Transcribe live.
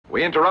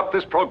We interrupt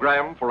this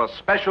program for a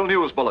special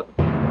news bulletin.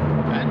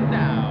 And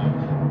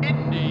now,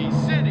 Indy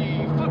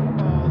City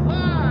Football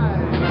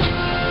Live!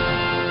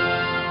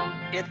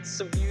 It's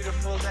a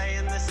beautiful day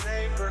in this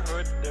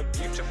neighborhood, a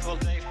beautiful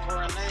day for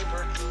a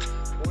neighbor.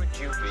 Would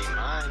you be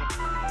mine?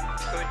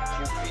 Could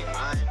you be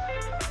mine?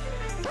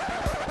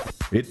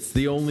 It's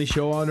the only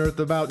show on earth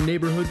about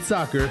neighborhood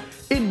soccer,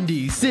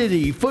 Indy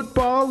City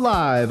Football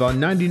Live on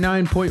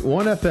 99.1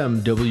 FM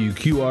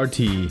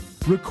WQRT.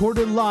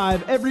 Recorded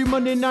live every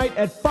Monday night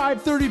at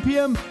 5:30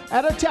 p.m.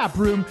 at a tap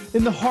room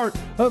in the heart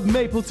of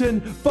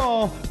Mapleton,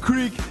 Fall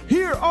Creek.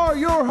 Here are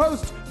your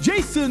hosts,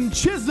 Jason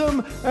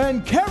Chisholm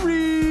and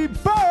Kerry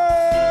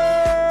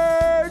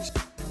Birch.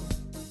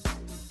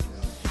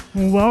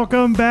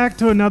 Welcome back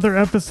to another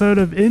episode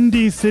of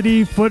Indy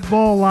City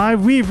Football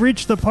Live. We've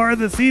reached the part of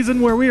the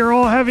season where we are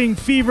all having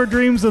fever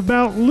dreams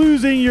about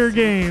losing your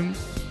games.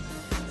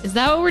 Is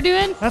that what we're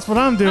doing? That's what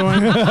I'm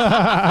doing.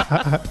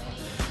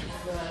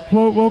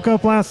 Woke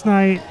up last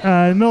night,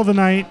 in the middle of the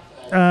night.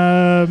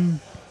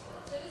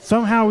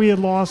 Somehow we had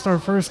lost our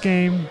first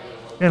game,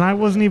 and I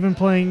wasn't even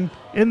playing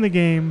in the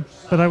game,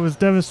 but I was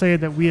devastated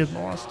that we had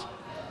lost.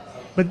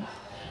 But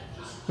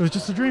it was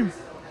just a dream.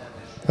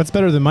 That's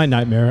better than my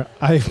nightmare.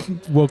 I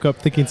woke up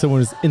thinking someone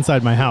was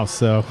inside my house,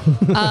 so.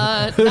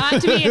 Not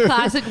to be a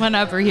classic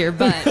one-upper here,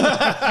 but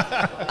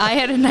I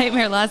had a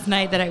nightmare last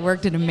night that I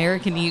worked at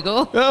American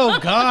Eagle. Oh,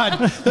 God.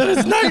 That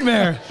is a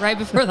nightmare. Right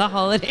before the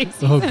holiday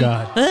season. Oh,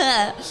 God.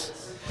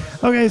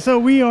 Okay, so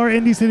we are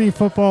Indy City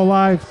Football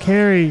Live.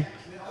 Carrie,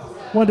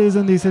 what is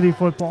Indy City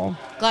Football?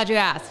 Glad you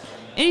asked.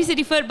 Indy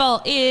City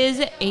Football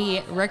is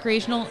a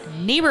recreational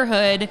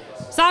neighborhood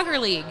soccer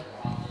league.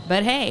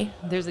 But hey,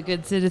 there's a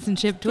good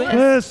citizenship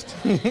twist.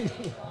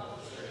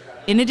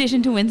 In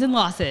addition to wins and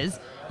losses,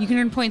 you can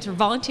earn points for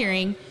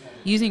volunteering,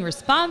 using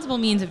responsible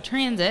means of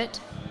transit,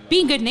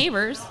 being good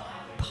neighbors,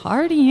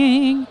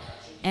 partying,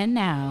 and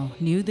now,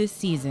 new this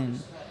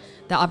season,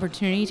 the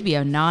opportunity to be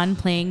a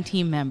non-playing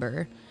team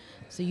member.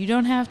 So you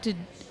don't have to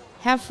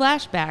have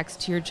flashbacks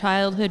to your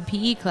childhood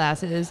PE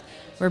classes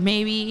where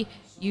maybe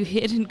you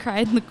hid and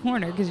cried in the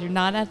corner because you're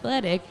not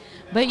athletic,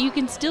 but you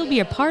can still be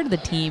a part of the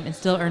team and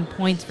still earn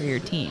points for your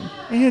team.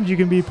 And you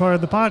can be part of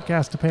the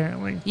podcast,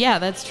 apparently. Yeah,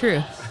 that's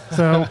true.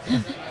 So,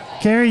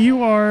 Carrie,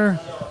 you are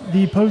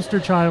the poster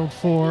child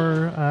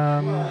for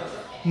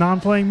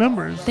non-playing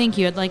members. Thank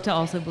you. I'd like to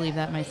also believe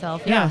that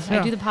myself. Yes,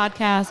 I do the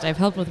podcast. I've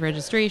helped with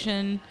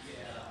registration,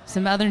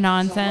 some other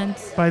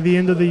nonsense. By the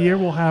end of the year,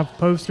 we'll have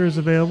posters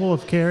available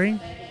of Carrie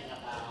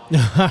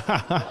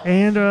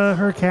and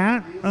her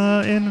cat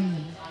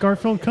in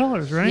Garfield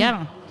colors, right?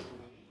 Yeah.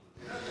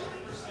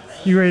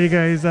 You ready,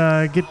 guys?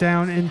 Get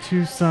down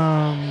into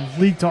some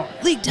league talk.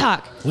 League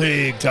talk.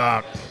 League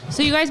talk.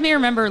 So you guys may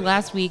remember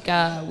last week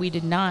we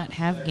did not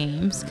have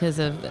games because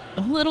of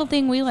a little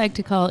thing we like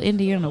to call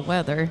Indiana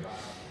weather.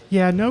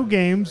 Yeah, no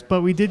games,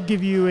 but we did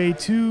give you a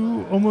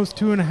almost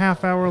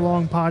 2.5 hour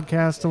long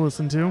podcast to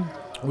listen to.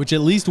 Which at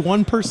least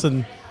one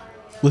person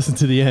listened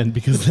to the end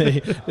because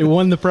they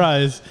won the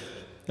prize.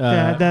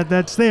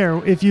 That's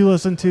there if you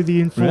listen to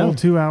the in full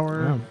 2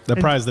 hour. Yeah. The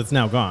prize that's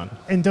now gone.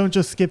 And don't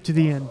just skip to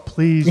the end,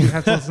 please. You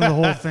have to listen to the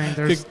whole thing.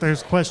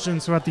 There's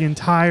questions throughout the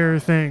entire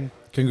thing.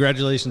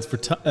 Congratulations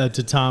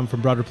to Tom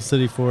from Broad Ripple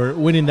City for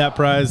winning that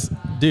prize.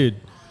 Dude,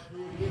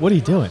 what are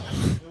you doing?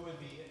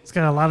 He's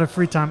got a lot of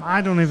free time.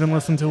 I don't even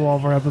listen to all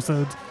of our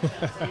episodes.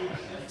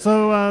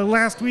 So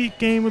last week,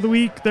 game of the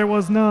week, there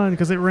was none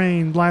because it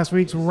rained. Last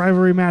week's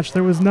rivalry match,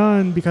 there was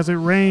none because it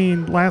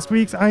rained. Last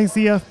week's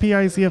ICFP,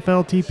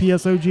 ICFL,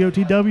 TPSO,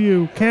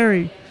 GOTW,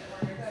 Carrie.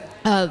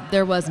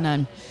 There was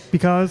none.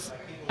 Because?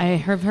 I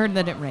have heard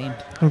that it rained.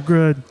 Oh,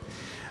 good.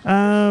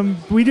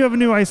 We do have a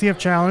new ICF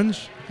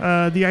challenge.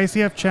 The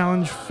ICF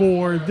challenge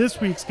for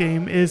this week's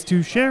game is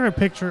to share a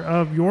picture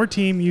of your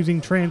team using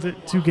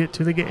transit to get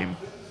to the game.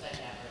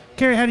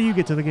 Carrie, how do you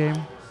get to the game?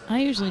 I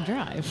usually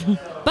drive.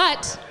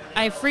 But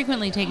I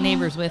frequently take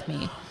neighbors with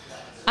me.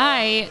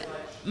 I,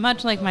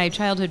 much like my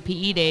childhood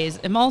PE days,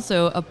 am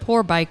also a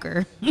poor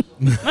biker.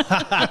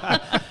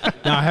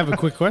 Now, I have a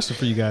quick question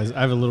for you guys. I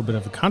have a little bit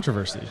of a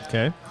controversy,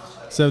 okay?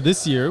 So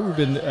this year, we've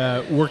been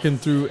working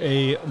through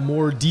a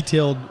more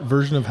detailed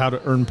version of how to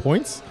earn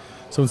points.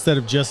 So instead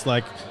of just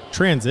like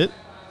transit,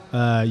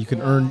 you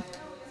can earn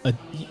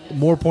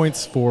more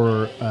points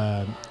for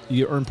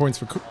you earn points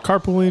for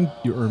carpooling,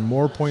 you earn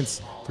more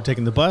points for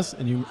taking the bus,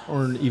 and you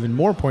earn even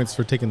more points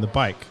for taking the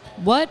bike.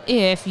 What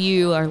if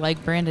you are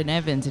like Brandon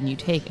Evans and you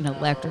take an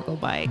electrical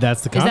bike?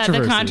 That's the controversy. Is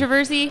that the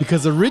controversy?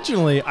 Because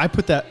originally I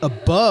put that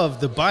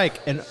above the bike,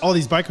 and all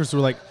these bikers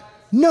were like,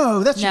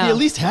 no, that should be at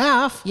least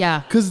half. Yeah.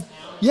 Because,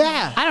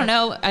 yeah. I don't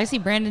know. I see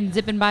Brandon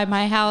zipping by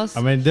my house.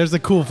 I mean, there's a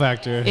cool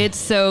factor. It's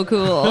so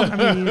cool.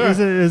 I mean,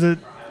 is it?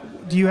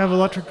 Do you have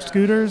electric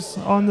scooters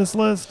on this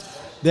list?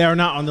 They are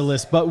not on the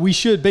list, but we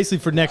should, basically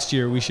for next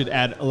year, we should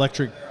add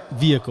electric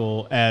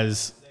vehicle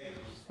as...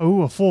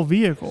 Oh, a full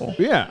vehicle.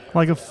 Yeah.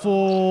 Like a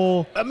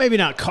full... maybe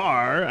not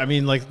car. I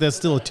mean, like, that's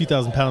still a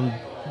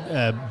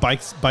 2,000-pound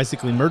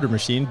bicycling murder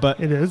machine, but...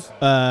 It is.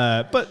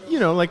 But, you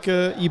know, like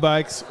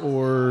e-bikes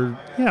or...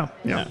 Yeah.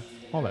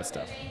 all that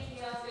stuff.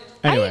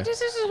 Anyway,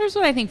 Here's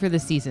what I think for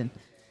this season.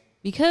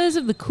 Because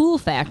of the cool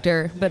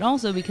factor, but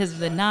also because of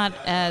the not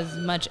as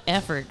much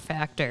effort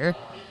factor,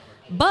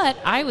 but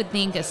I would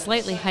think a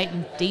slightly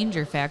heightened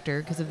danger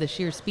factor because of the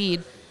sheer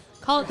speed,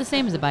 call it the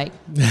same as a bike.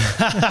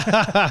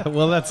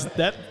 well,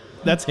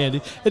 that's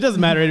handy. It doesn't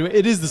matter anyway.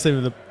 It is the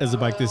same as a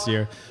bike this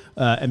year.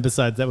 And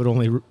besides, that would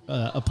only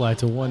apply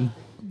to one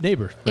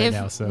neighbor If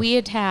now. So we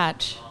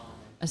attach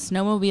a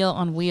snowmobile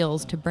on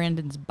wheels to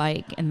Brandon's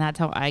bike, and that's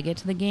how I get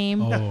to the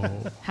game,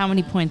 how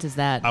many points is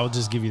that? I will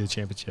just give you the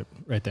championship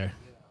right there.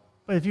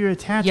 But if you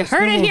attach You a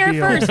heard it here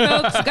snowmobile-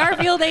 first, folks.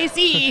 Garfield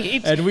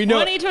AC, And we know-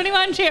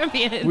 2021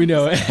 champion. We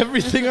know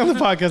everything on the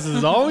podcast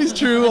is always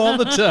true all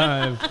the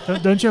time.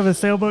 Don't you have a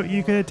sailboat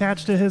you could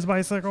attach to his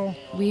bicycle?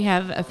 We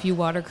have a few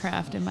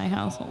watercraft in my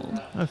household.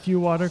 A few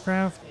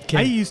watercraft? Okay.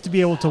 I used to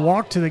be able to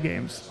walk to the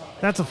games.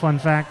 That's a fun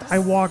fact. I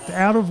walked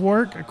out of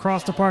work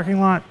across the parking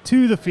lot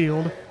to the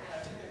field.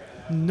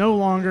 No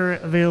longer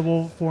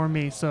available for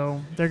me.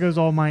 So there goes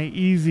all my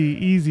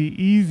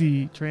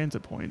easy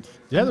transit points.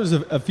 Yeah, there's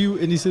a few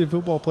Indy City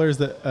football players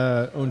that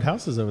owned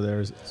houses over there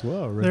as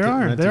well.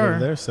 rented There over are.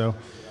 there. So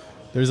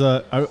there's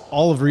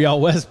all of Real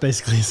West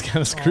basically is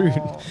kind of screwed.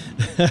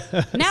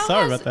 Now,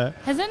 Sorry about that.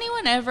 Has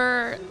anyone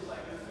ever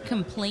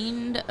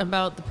complained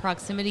about the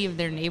proximity of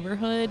their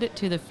neighborhood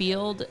to the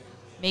field,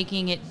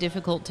 making it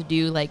difficult to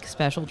do like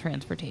special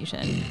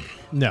transportation?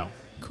 No.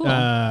 Cool.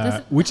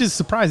 This- Which is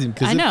surprising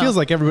because I it know. feels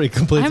like everybody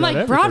complains I'm about like,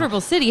 everything. Broad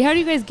Ripple City, how do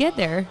you guys get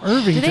there?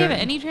 Irvington. Do they have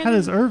any How transit?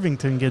 does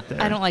Irvington get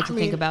there? I don't like to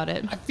think about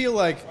it. I feel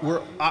like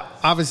we're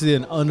obviously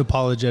an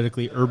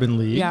unapologetically urban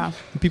league. Yeah.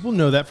 And people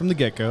know that from the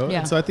get-go. Yeah.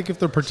 And so I think if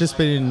they're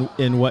participating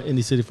in what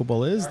Indy City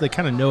football is, they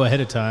kind of know ahead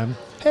of time,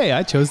 hey,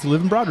 I chose to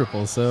live in Broad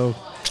Ripple, so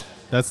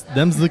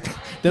them's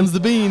the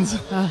beans.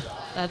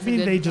 That's I a mean,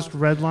 good they just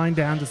redline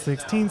down to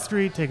 16th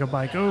Street, take a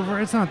bike over.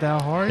 It's not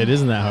that hard. It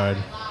isn't that hard.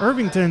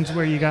 Irvington's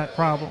where you got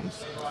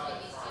problems.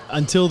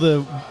 Until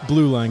the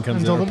blue line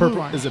comes Until in. Or the blue purple.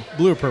 line. Is it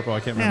blue or purple? I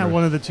can't Yeah, remember.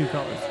 one of the two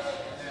colors.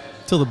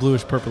 Until the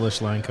bluish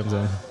purplish line comes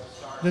in.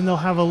 Then they'll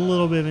have a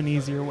little bit of an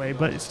easier way,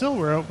 but still,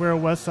 we're a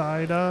West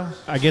Side.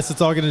 I guess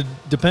it's all going to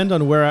depend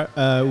on where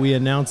we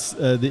announce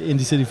the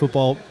Indy City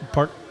Football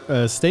Park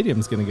stadium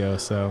is going to go.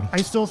 So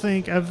I still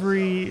think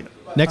every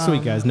next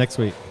week, guys. Next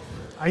week.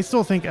 I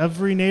still think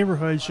every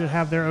neighborhood should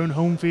have their own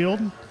home field,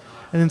 and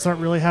then start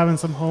really having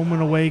some home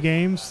and away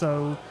games.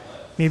 So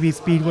maybe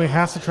Speedway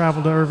has to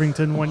travel to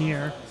Irvington one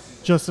year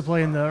just to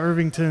play in the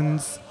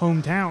Irvington's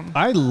hometown.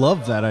 I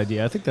love that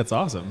idea. I think that's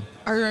awesome.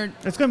 Are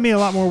It's going to be a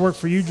lot more work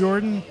for you,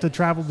 Jordan, to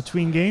travel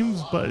between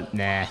games, but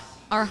Nah.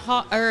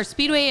 are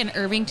Speedway and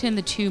Irvington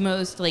the two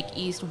most like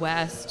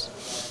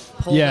east-west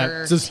polar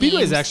Yeah, so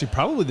Speedway is teams? actually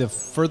probably the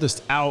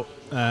furthest out.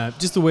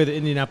 Just the way that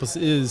Indianapolis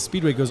is,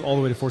 Speedway goes all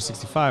the way to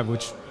 465,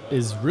 which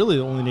is really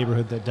the only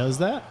neighborhood that does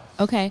that.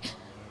 Okay.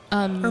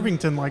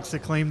 Irvington likes to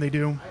claim they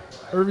do.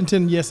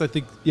 Irvington, yes, I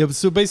think. Yeah,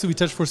 so basically we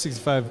touch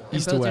 465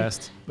 east to Both are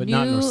west, but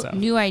not north south.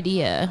 New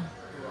idea.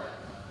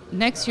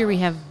 Next year we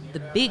have the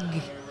big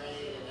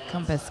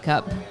Compass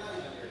Cup.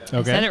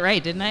 I said it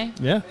right, didn't I?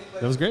 Yeah,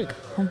 that was great.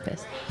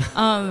 Compass.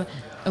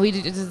 We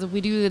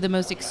do the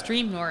most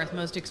extreme north,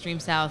 most extreme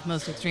south,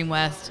 most extreme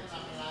west.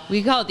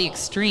 We call it the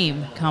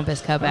Extreme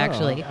Compass Cup,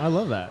 actually. Oh, I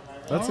love that.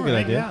 That's a All good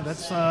right, idea. Yeah,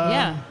 that's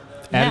Yeah.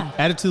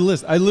 Add it to the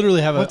list. I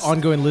literally have an What's-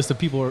 ongoing list of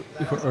people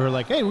who are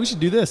like, hey, we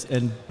should do this.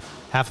 And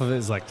half of it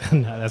is like,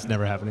 no, that's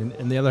never happening.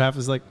 And the other half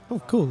is like,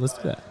 oh, cool, let's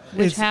do that.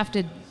 Which half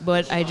did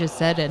what I just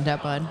said end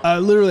up on?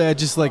 Literally, I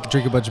just like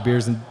drink a bunch of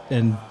beers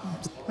and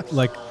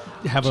like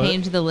have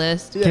Change the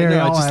list. Yeah, Gary, no,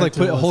 I I'll just add like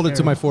to the hold list, it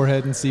to my Gary.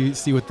 forehead and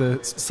see what the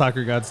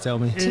soccer gods tell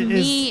me. To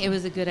me, it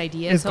was a good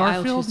idea, Is so I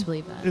will Garfield, choose to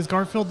believe that. is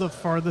Garfield the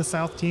farthest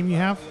south team you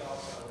have?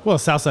 Well,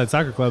 Southside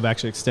Soccer Club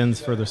actually extends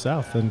further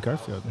south than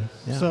Garfield.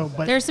 Yeah. So,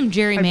 but There's some I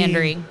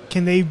gerrymandering. mean,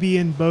 can they be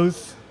in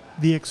both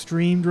the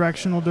extreme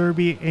directional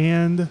derby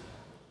and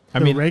I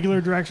the mean, regular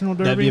directional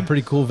derby? that'd be a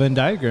pretty cool Venn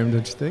diagram,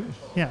 don't you think?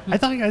 Yeah, I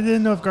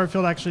didn't know if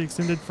Garfield actually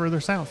extended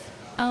further south.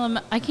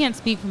 I can't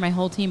speak for my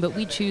whole team, but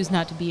we choose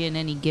not to be in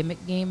any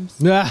gimmick games.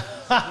 So Yeah.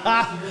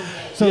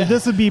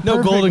 this would be No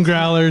perfect. golden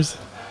growlers.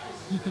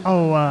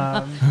 Oh,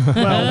 well,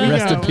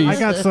 Rest in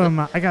peace.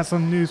 I got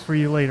some news for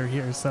you later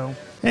here. So,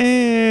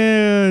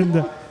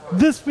 and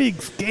this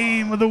week's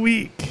game of the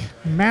week: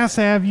 Mass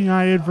Ave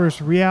United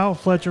versus Real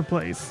Fletcher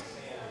Place.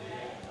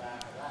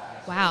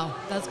 Wow,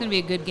 that's going to be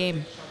a good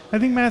game. I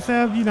think Mass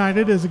Ave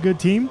United is a good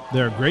team,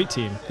 They're a great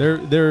team.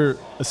 They're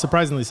a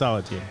surprisingly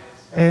solid team.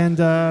 and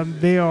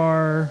they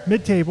are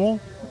mid-table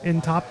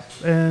in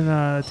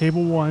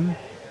table one,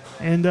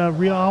 and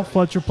Real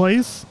Fletcher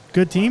Place,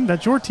 good team.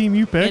 That's your team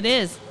you picked. It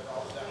is.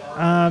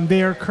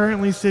 They are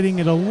currently sitting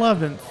at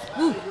 11th.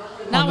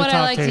 Not the what I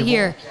top like to table.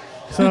 hear.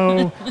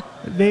 So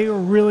they are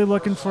really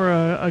looking for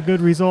a good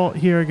result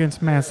here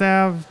against Mass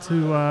Ave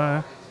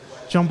to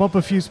jump up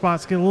a few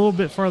spots, get a little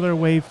bit farther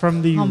away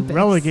from the Compass.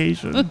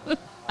 relegation.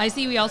 I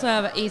see we also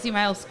have AC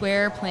Mile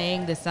Square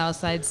playing the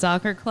Southside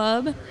Soccer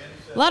Club.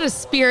 A lot of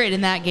spirit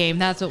in that game,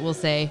 that's what we'll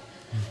say.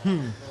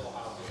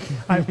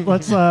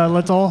 Let's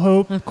all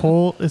hope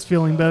Cole is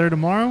feeling better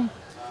tomorrow.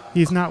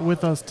 He's not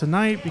with us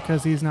tonight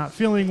because he's not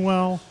feeling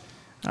well.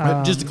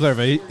 Just to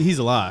clarify, he's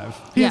alive.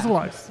 He's Yeah.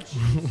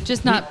 alive.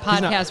 Just not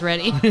podcast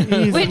ready.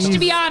 He's- Which, to he's-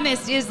 be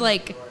honest, is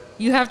like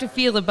you have to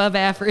feel above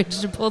average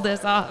to pull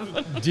this off.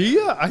 Do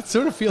you? I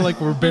sort of feel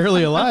like we're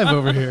barely alive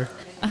over here.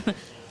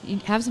 You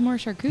have some more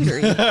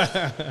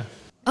charcuterie.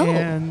 Oh,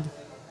 And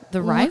the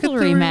look at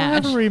rivalry the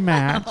match. rivalry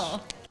match.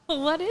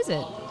 What is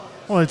it?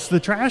 Well, it's the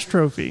trash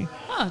trophy.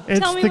 Huh, It's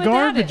tell me the what that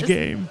garbage is.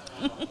 game.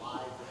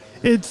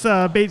 It's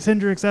Bates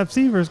Hendricks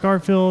FC versus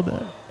Garfield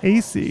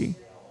AC.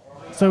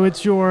 So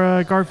it's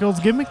your Garfield's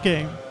gimmick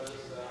game.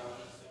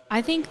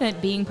 I think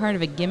that being part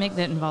of a gimmick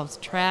that involves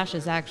trash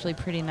is actually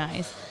pretty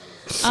nice.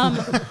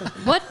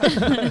 What?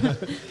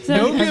 So,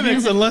 No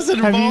gimmicks unless it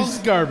Have you involves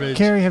s- garbage.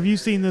 Carrie, have you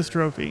seen this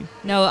trophy?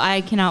 No,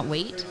 I cannot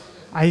wait.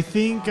 I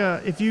think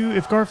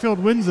if Garfield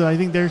wins it, I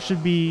think there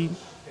should be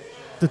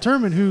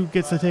determined who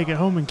gets to take it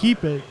home and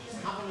keep it.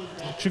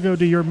 It should go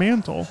to your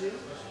mantle.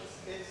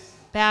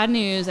 Bad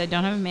news, I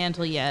don't have a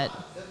mantle yet.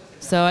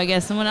 So I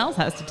guess someone else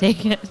has to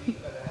take it.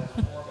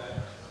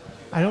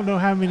 I don't know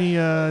how many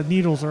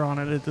needles are on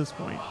it at this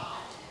point.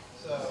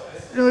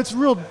 No, it's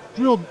real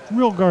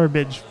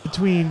garbage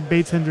between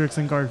Bates Hendricks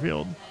and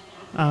Garfield.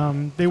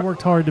 They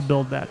worked hard to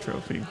build that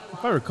trophy.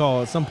 If I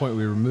recall, at some point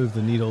we removed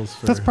the needles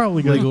for That's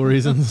probably good. legal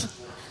reasons.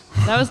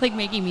 That was like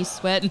making me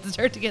sweat and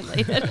start to get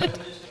lightheaded.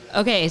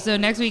 Okay, so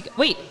next week.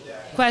 Wait,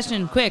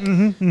 question, quick.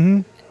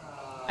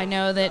 I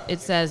know that it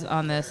says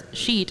on this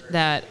sheet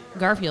that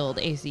Garfield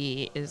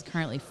AC is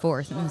currently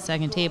 4th in the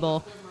second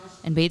table,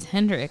 and Bates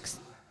Hendricks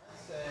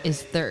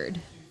is 3rd,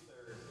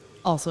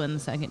 also in the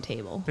second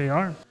table. They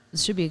are.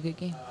 This should be a good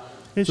game.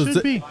 It So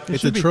should be. It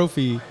It's should a be.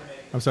 trophy.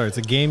 I'm sorry. It's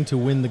a game to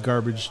win the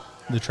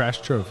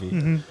trash trophy.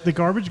 The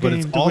garbage But game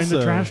it's to win also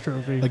the trash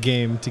trophy. a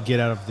game to get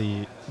out of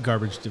the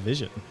garbage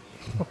division.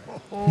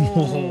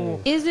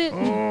 Is it?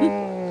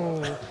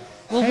 Oh.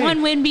 Will Hey.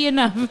 one win be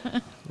enough?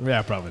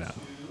 Yeah, probably not.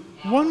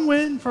 One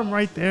win from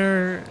right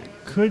there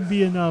could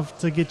be enough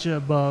to get you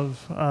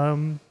above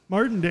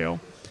Martindale,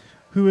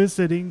 who is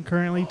sitting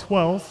currently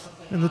 12th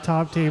in the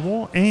top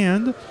table,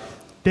 and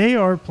they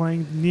are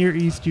playing Near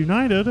East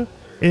United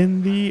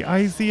in the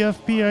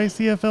ICFP,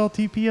 ICFL,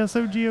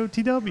 TPSO,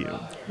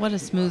 GOTW. What a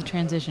smooth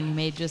transition you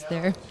made just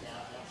there.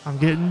 I'm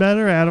getting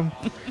better at them.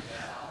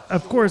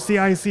 Of course, the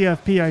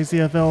ICFP,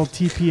 ICFL,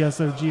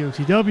 TPSO,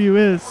 GOTW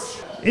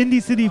is Indy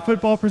City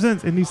Football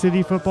presents Indy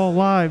City Football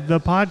Live, the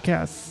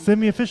podcast,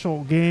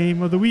 semi-official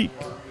game of the week,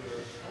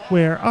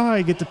 where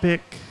I get to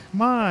pick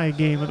my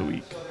game of the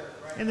week.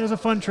 And there's a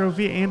fun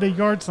trophy and a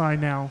yard sign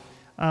now,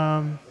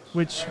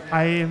 which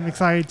I am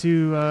excited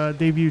to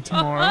debut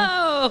tomorrow.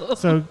 Oh!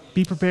 So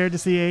be prepared to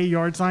see a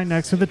yard sign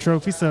next to the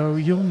trophy so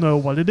you'll know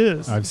what it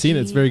is. I've seen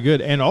it. It's very good.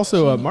 And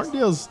also,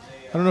 Martindale's,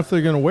 I don't know if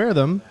they're going to wear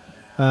them,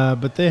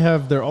 but they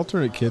have their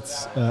alternate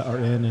kits are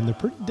in, and they're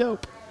pretty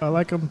dope. I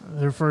like them.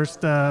 Their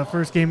first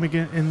game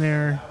again in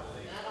their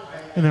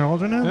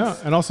alternates. Yeah,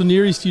 and also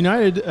Near East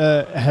United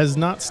has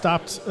not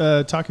stopped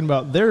talking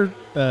about their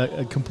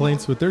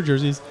complaints with their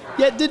jerseys,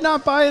 yet did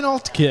not buy an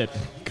alt kit.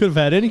 Could have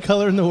had any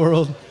color in the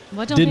world.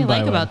 What don't Didn't they buy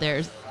like one. about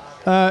theirs?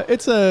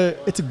 It's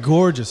a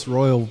gorgeous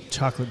royal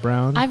chocolate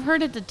brown. I've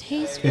heard it's a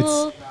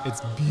tasteful.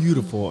 It's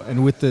beautiful,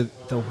 and with the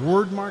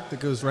word mark that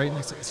goes right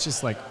next to it, it's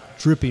just like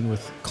dripping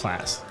with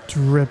class.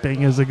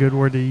 Dripping is a good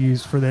word to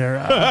use for their.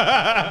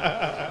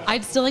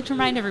 I'd still like to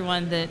remind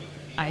everyone that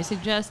I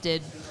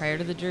suggested prior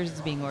to the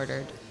jerseys being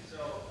ordered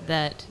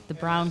that the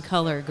brown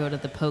color go to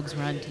the Pogues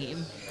Run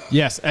team.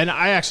 Yes, and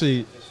I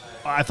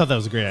thought that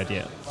was a great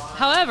idea.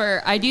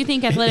 However, I do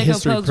think Atletico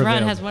History Pogues Run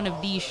prevailed. has one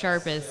of the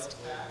sharpest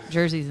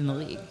jerseys in the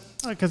league.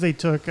 Because they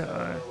took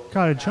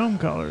cottage home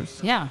colors.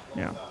 Yeah.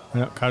 Yeah.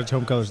 Yeah, Cottage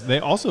Home Colors. They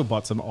also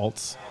bought some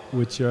alts,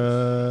 which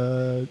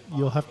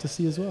you'll have to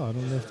see as well. I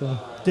don't know if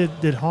they'll.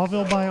 Did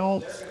Hallville buy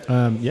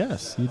alts?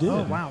 Yes, you did.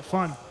 Oh wow,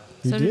 fun.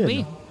 You So did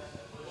we.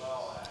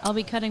 I'll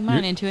be cutting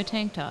mine into a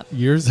tank top.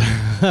 Yours,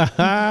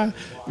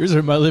 yours are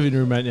in my living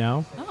room right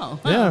now. Oh.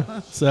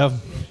 Yeah, so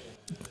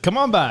come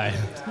on by.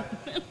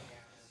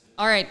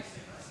 All right.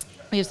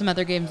 We have some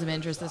other games of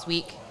interest this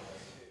week.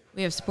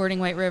 We have Sporting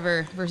White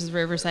River versus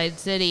Riverside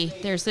City.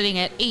 They're sitting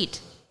at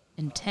 8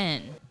 and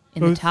 10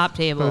 in the top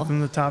table. Both in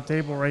the top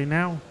table right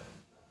now.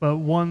 But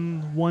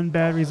one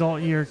bad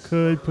result here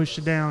could push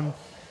it down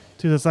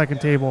to the second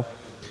table.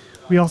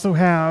 We also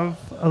have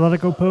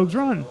Atletico Pogues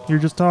Run. You're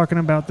just talking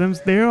about them.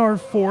 They are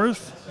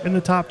 4th in the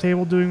top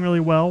table, doing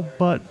really well,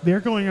 but they're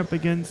going up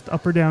against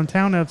Upper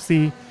Downtown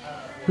FC,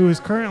 who is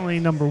currently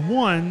number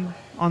 1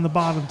 on the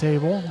bottom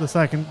table, the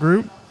second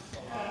group,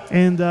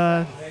 and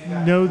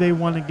know they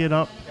want to get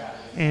up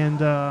and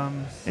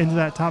into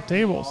that top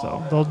table.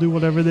 So they'll do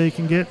whatever they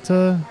can get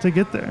to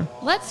get there.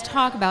 Let's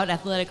talk about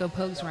Atletico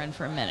Pogues Run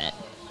for a minute.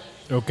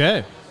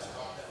 Okay.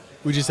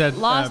 We just had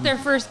Lost their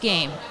first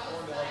game.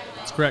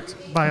 That's correct.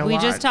 By a We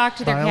lot. just talked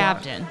to their By a lot.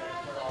 captain.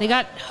 They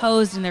got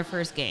hosed in their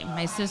first game.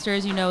 My sister,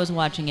 as you know, is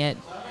watching it.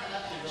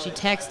 She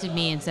texted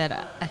me and said,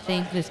 I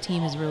think this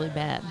team is really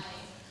bad.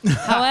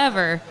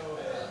 However,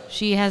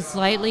 she has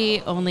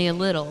slightly, only a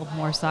little,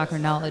 more soccer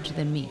knowledge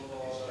than me.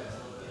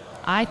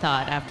 I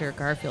thought after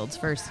Garfield's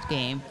first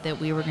game that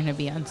we were going to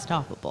be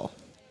unstoppable.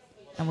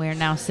 And we are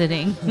now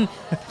sitting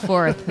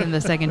fourth in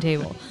the second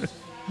table.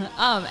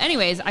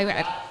 Anyways,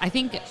 I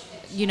think,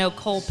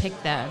 Cole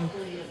picked them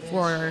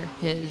for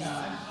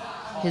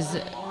his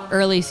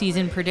early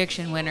season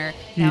prediction winner.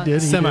 He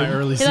did.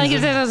 Semi-early season.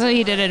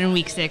 He did it in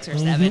week 6 or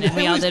 7, and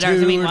we all did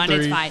ours in week 1.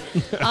 It's fine.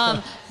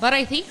 But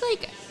I think,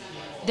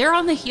 they're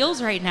on the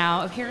heels right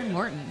now of Heron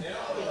Morton.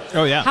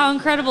 Oh, yeah. How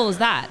incredible is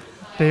that?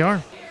 They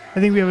are. I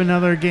think we have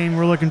another game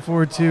we're looking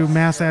forward to,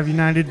 Mass Ave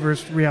United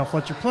versus Real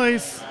Fletcher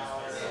Place.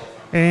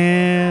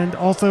 And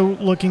also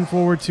looking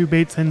forward to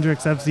Bates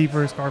Hendricks FC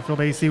versus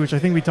Garfield AC, which I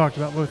think we talked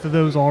about both of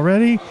those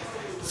already.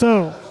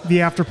 So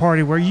the after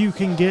party where you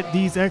can get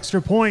these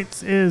extra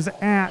points is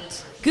at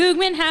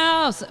Googman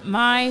House,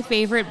 my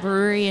favorite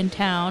brewery in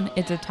town.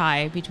 It's a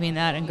tie between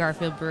that and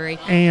Garfield Brewery.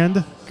 and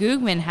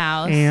Googman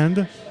House.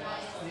 and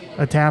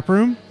a tap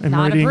room and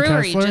Not a Meridian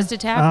brewery, Kessler. just a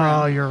tap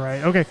room. Oh, you're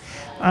right. Okay.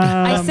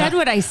 I said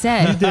what I You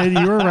said. did.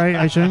 You were right.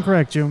 I shouldn't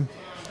correct you.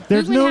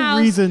 There's Googman no House.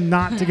 reason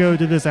not to go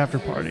to this after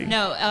party.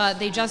 No,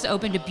 they just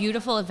opened a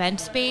beautiful event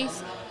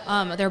space.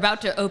 They're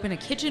about to open a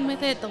kitchen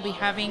with it. They'll be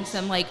having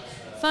some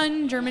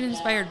fun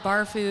German-inspired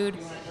bar food.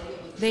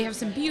 They have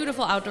some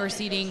beautiful outdoor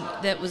seating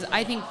that was,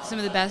 I think, some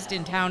of the best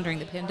in town during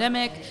the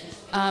pandemic.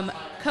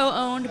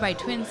 Co-owned by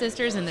twin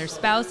sisters and their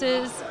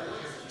spouses.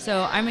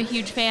 So I'm a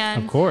huge fan.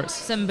 Of course.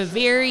 Some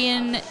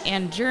Bavarian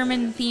and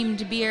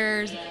German-themed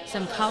beers,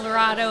 some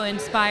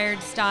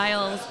Colorado-inspired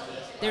styles.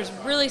 There's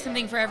really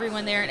something for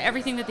everyone there, and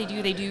everything that they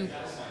do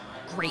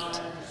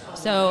great.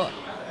 So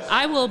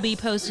I will be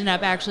posting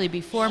up actually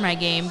before my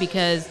game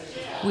because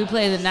we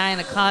play the 9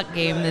 o'clock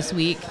game this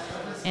week,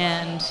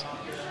 and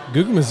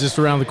Googum is just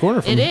around the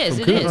corner from It is,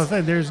 from it Coop. is. I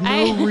said, there's no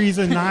I-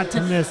 reason not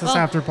to miss this well,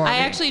 after party. I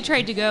actually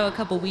tried to go a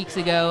couple weeks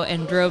ago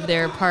and drove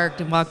there,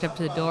 parked, and walked up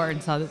to the door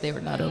and saw that they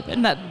were not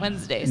open that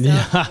Wednesday. So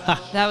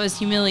that was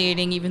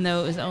humiliating, even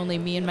though it was only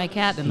me and my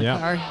cat in the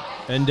car.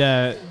 And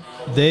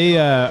they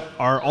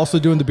are also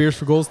doing the Beers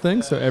for Goals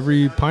thing. So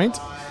every pint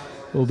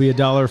will be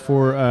 $1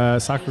 for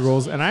soccer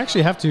goals. And I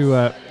actually have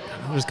to,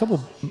 there's a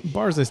couple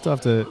bars I still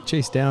have to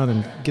chase down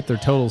and get their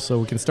totals so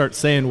we can start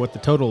saying what the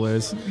total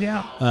is.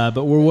 Yeah.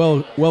 But we're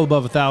well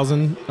above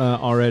 1,000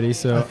 already.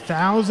 So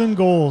 1,000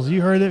 goals.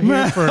 You heard it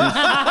here first.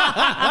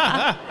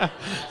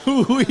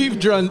 we've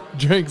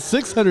drank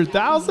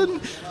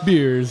 600,000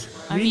 beers.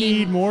 We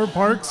need more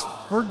parks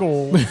for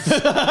goals.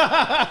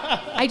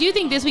 I do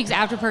think this week's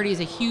after party is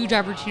a huge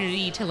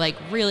opportunity to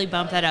really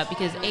bump that up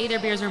because A, their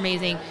beers are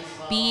amazing.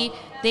 B,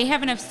 they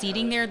have enough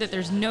seating there that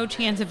there's no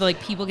chance of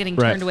people getting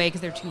Right. turned away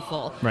because they're too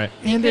full. Right.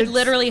 You And could it's-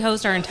 literally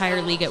host our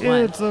entire league at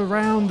once. It's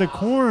around the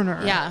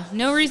corner. Yeah,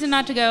 no reason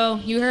not to go.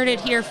 You heard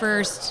it here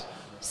first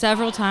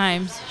several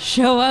times.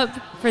 Show up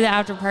for the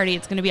after party.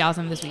 It's going to be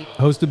awesome this week.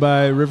 Hosted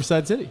by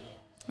Riverside City.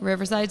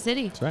 Riverside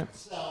City. That's right.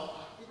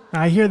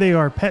 I hear they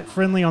are pet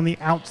friendly on the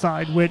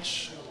outside,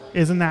 which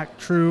isn't that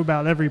true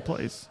about every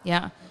place.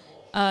 Yeah.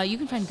 You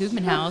can find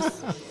Googman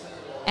House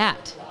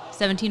at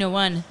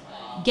 1701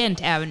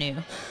 Ghent Avenue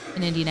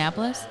in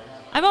Indianapolis.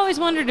 I've always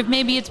wondered if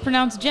maybe it's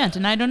pronounced Gent,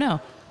 and I don't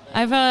know.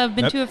 I've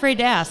been That- too afraid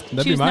to ask.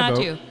 That'd Choose be my not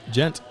vote. to.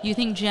 Gent. You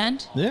think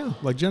Gent? Yeah,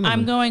 like gentlemen.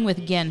 I'm going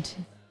with Ghent.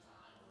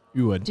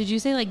 You would. Did you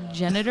say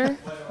janitor?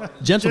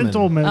 Gentlemen.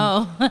 Gentlemen.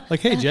 Oh. Like,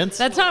 hey, gents.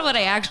 That's not what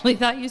I actually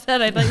thought you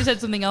said. I thought you said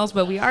something else,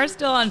 but we are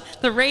still on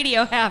the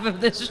radio half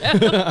of this show.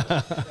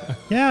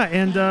 Yeah,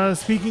 and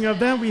speaking of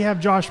that, we have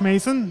Josh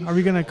Mason. Are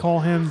we going to call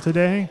him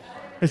today?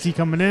 Is he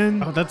coming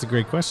in? Oh, that's a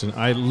great question.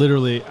 I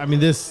mean,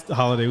 this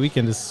holiday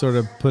weekend has sort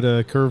of put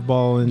a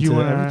curveball into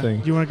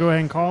everything. Do you want to go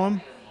ahead and call him?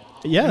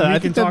 Yeah, And we I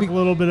can think talk that'd be. a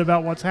little bit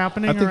about what's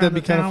happening I think around that'd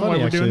be the kind of town funny. while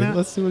we're Actually, doing that.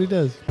 let's see what he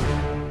does.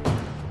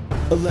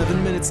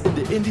 11 minutes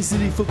into Indy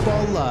City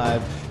Football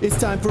Live. It's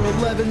time for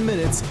 11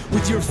 minutes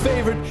with your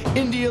favorite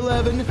Indy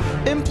 11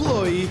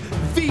 employee,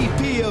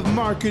 VP of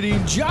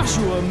Marketing,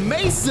 Joshua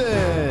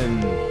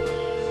Mason.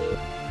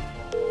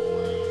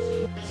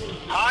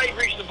 Hi, you've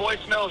reached the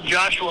voicemail of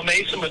Joshua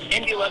Mason with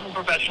Indy 11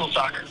 Professional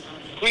Soccer.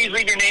 Please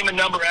leave your name and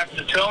number after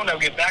the tone. I'll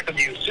get back with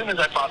you as soon as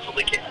I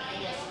possibly can.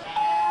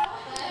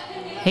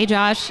 Hey,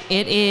 Josh.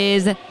 It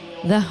is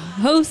the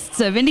hosts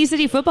of Indy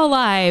City Football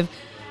Live.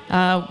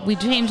 We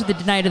changed the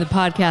night of the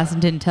podcast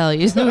and didn't tell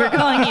you, so we're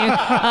calling you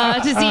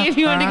to see if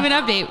you want to give an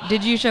update.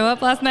 Did you show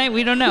up last night?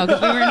 We don't know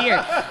because we weren't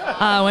here.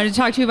 I wanted to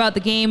talk to you about the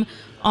game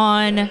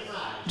on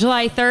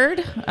July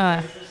 3rd.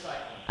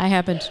 I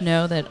happen to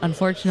know that,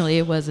 unfortunately,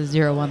 it was a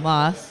 0-1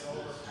 loss.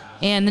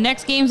 And the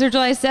next games are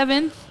July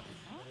 7th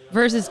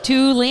versus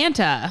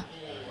Tulanta.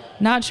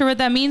 Not sure what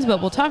that means,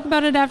 but we'll talk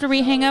about it after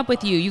we hang up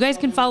with you. You guys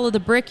can follow the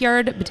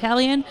Brickyard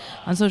Battalion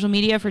on social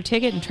media for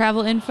ticket and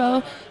travel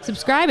info.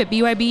 Subscribe at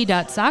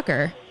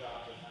byb.soccer.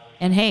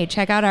 And hey,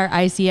 check out our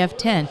ICF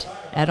tent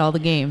at all the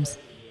games.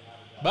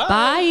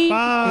 Bye.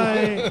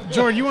 Bye.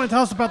 Jordan, you want to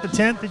tell us about the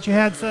tent that you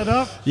had set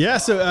up? Yeah,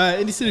 so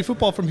Indy City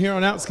Football from here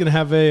on out is going to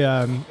have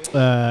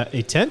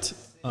a tent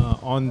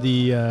on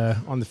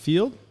the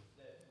field.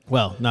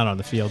 Well, not on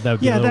the field. That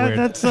would be a little weird.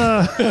 That's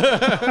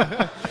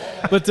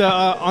But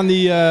on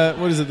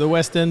the the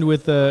West End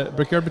with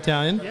Brickyard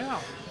Battalion. Yeah.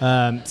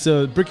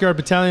 So Brickyard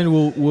Battalion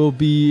will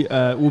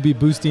be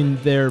boosting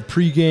their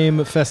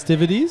pregame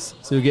festivities,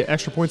 so you'll get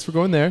extra points for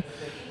going there.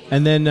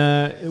 And then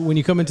when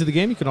you come into the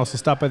game, you can also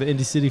stop by the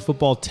Indy City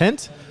Football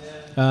tent.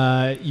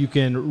 You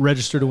can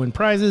register to win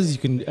prizes. You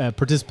can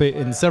participate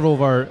in several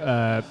of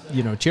our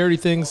charity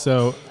things.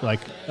 So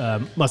like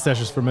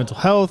Mustaches for Mental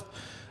Health.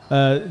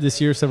 This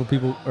week, several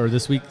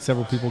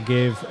people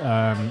gave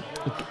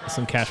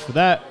some cash for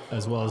that,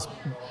 as well as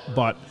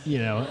bought,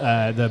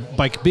 the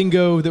bike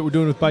bingo that we're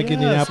doing with Bike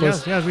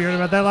Indianapolis. Yes, we heard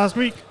about that last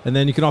week. And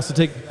then you can also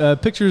take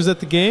pictures at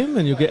the game,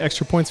 and you'll get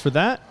extra points for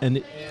that.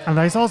 And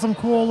I saw some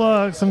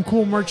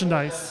cool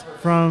merchandise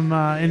from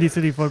Indy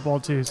City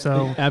Football too.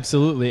 So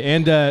absolutely.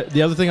 And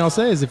the other thing I'll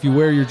say is, if you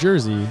wear your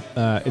jersey,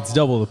 it's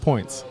double the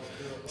points.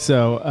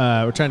 So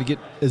we're trying to get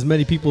as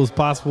many people as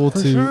possible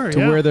to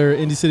wear their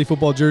Indy City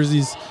Football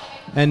jerseys.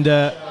 And,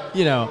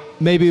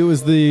 maybe it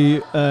was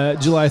the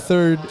July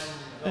 3rd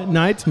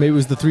night. Maybe it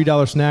was the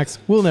 $3 snacks.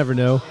 We'll never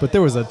know. But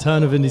there was a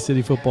ton of Indy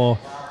City Football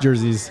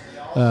jerseys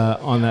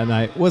on that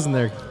night. Wasn't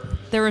there?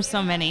 There were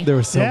so many. There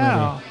were so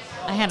many.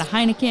 I had a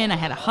Heineken. I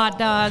had a hot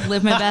dog.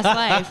 Live my best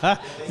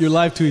life. Your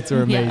live tweets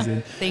are amazing.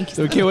 Yeah, thank you.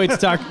 So we can't wait to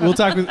talk. We'll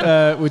talk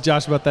with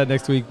Josh about that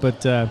next week.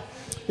 But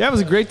it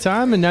was a great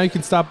time, and now you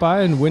can stop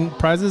by and win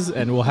prizes.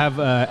 And we'll have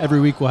every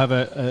week we'll have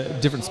a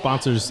different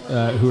sponsors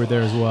who are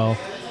there as well.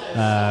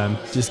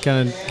 Just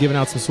kind of giving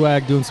out some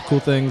swag, doing some cool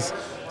things.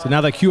 So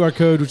now that QR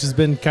code, which has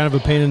been kind of a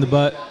pain in the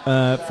butt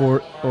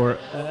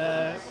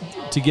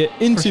to get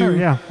into,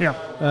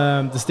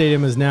 the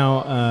stadium is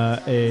now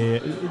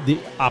the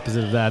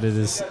opposite of that. It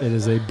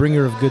is a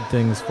bringer of good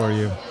things for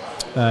you,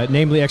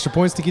 namely extra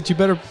points to get you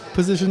better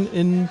position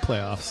in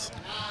playoffs.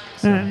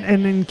 So.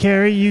 And then,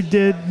 Carrie, you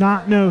did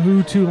not know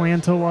who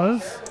Tulanta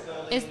was?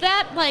 Is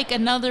that like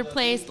another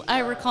place? I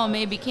recall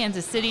maybe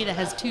Kansas City that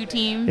has two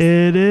teams.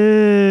 It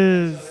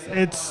is.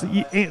 It's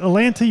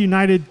Atlanta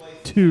United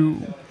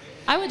 2.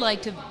 I would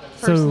like to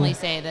personally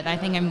say that I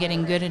think I'm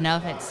getting good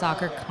enough at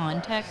soccer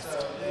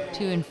context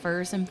to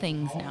infer some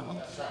things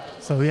now.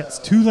 So, yes,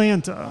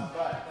 Tulanta.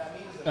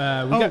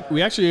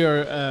 We actually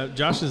are.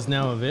 Josh is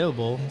now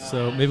available,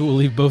 so maybe we'll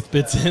leave both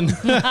bits in.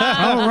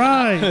 All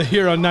right.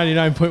 Here on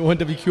 99.1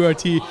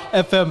 WQRT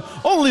FM,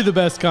 only the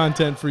best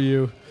content for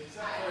you.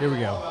 Here we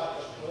go.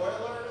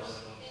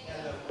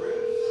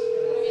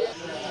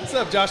 What's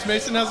up, Josh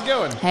Mason? How's it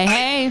going?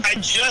 Hey. I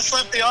just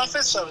left the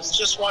office. I was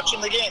just watching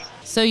the game.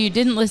 So you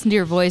didn't listen to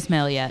your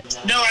voicemail yet?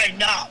 No, I have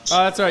not.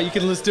 Oh, that's all right. You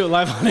can listen to it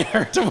live on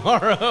air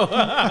tomorrow.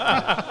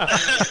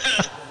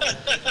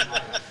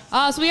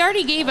 So we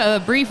already gave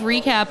a brief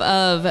recap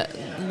of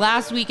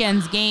last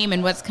weekend's game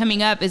and what's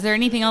coming up. Is there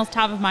anything else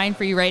top of mind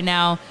for you right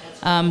now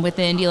with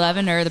the Indy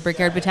 11 or the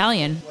Brickyard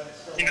Battalion?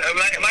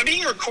 Am I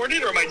being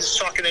recorded, or am I just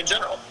talking in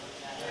general?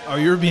 Oh,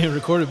 you're being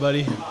recorded,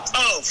 buddy.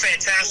 Oh,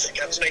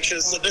 fantastic. I was making sure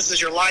this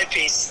is your live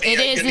piece. It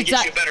is. It's going to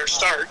get you a better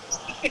start.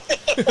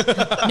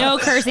 No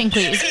cursing,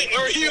 please.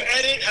 Or you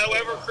edit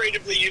however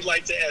creatively you'd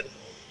like to edit.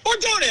 Or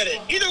don't edit.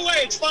 Either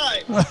way, it's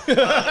fine.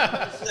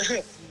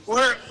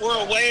 We're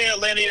away at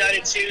Atlanta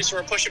United 2, so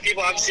we're pushing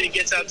people, obviously, to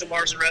get out to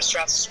bars and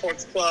restaurants and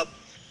sports club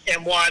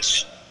and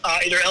watch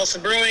either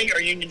Elson Brewing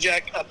or Union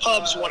Jack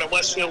pubs, one in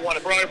Westfield, one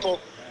in Broderpool,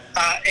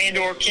 and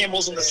or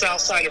Campbell's on the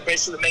south side are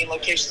basically the main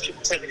locations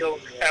people tend to go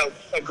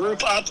a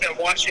group up and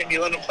watch Indy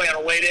 11 play on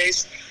away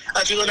days.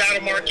 If you live out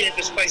of market,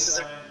 there's places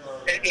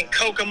in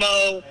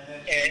Kokomo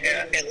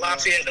and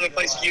Lafayette and other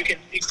places you can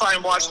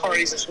find watch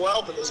parties as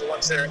well, but those are the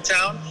ones that are in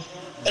town.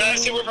 And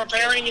obviously we're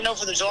preparing,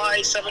 for the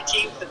July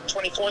 17th and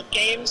 24th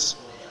games.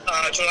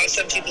 July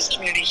 17th is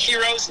Community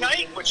Heroes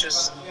Night, which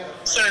is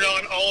centered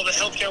on all of the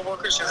healthcare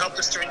workers who helped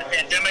us during the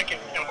pandemic and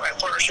in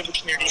partnership with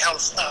community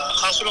health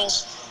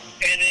hospitals.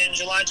 And then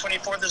July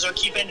 24th is our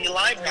Keep Indy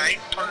Live Night,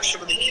 in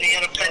partnership with the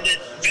Indiana Independent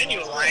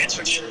Venue Alliance,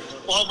 which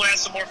will hopefully have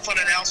some more fun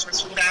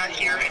announcements from that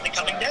here in the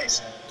coming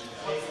days.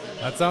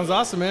 That sounds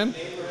awesome, man.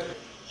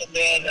 And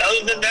then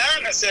other than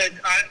that, I said,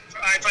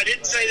 if I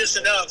didn't say this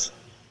enough,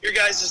 your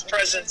guys'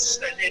 presence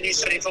and Indy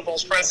City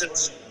Football's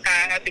presence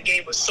at the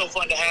game was so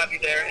fun to have you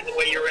there, and the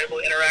way you were able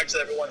to interact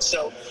with everyone.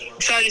 So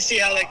excited to see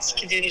how that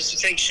continues to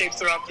take shape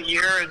throughout the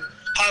year and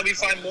how we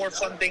find more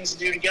fun things to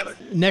do together.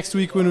 Next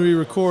week when we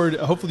record,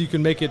 hopefully you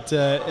can make it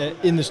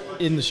in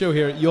the show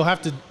here. You'll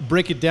have to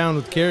break it down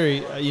with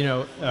Carrie.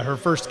 Her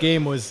first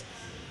game was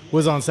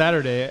on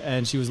Saturday,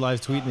 and she was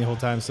live tweeting the whole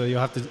time. So you'll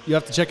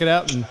have to check it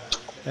out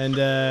and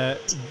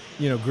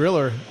grill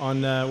her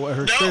on what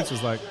her experience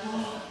was like.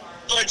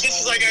 But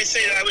just as I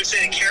would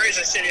say to Carrie, as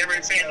I say to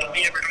every fan that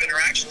we ever have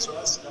interactions with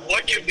us,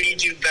 what can we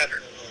do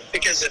better?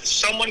 Because if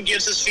someone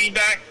gives us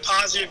feedback,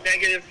 positive,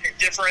 negative,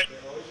 indifferent,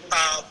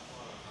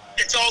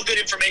 it's all good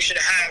information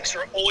to have, because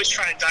we're always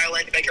trying to dial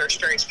in to make our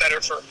experience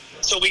better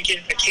so we can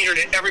cater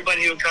to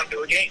everybody who would come to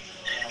a game.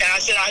 And I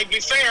said, I'd be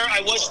fair, I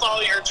was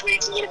following her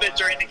tweets a little bit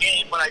during the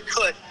game when I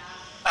could,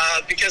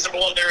 because of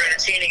one, they're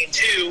entertaining, and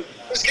two,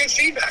 it was good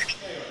feedback.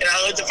 And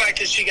I like the fact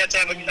that she got to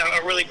have a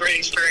really great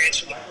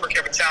experience with the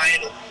Brickyard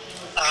Battalion.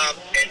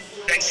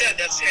 And like I said,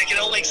 it can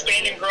only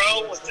expand and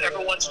grow with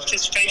everyone's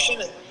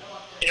participation and,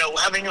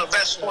 having the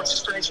best sports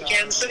experience we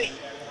can in the city.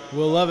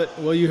 We'll love it.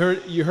 Well, you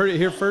heard it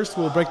here first.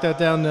 We'll break that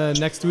down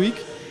next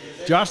week.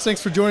 Josh, thanks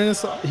for joining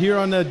us here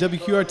on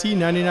WQRT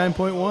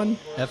 99.1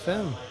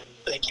 FM.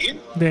 Thank you.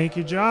 Thank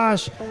you,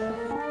 Josh.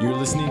 You're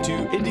listening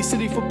to Indy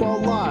City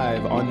Football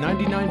Live on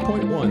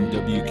 99.1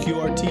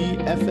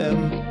 WQRT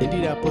FM,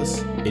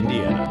 Indianapolis,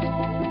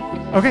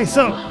 Indiana. Okay,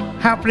 so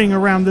happening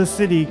around this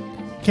city.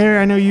 Carrie,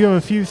 I know you have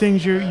a few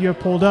things you have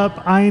pulled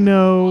up. I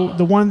know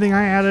the one thing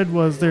I added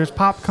was there's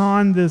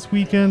PopCon this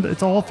weekend.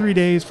 It's all 3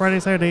 days, Friday,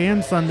 Saturday,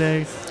 and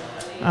Sunday.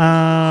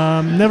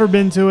 Never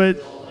been to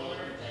it.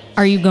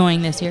 Are you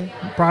going this year?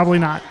 Probably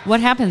not. What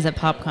happens at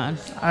PopCon?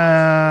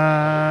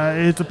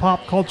 It's a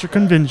pop culture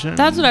convention.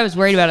 That's what I was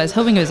worried about. I was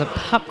hoping it was a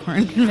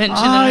popcorn convention.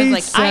 And I was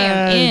like, I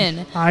am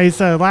in. I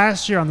said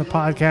last year on the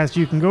podcast,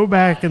 you can go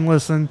back and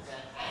listen.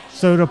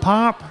 Soda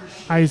pop.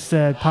 I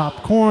said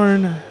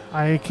popcorn.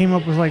 I came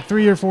up with like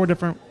 3 or 4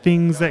 different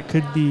things that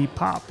could be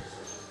pop.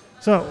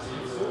 So,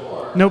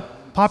 nope.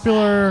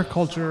 Popular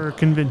culture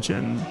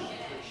convention.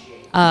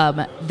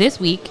 This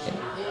week,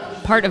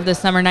 part of the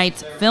Summer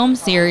Nights film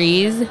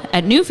series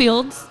at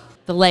Newfields,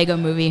 the Lego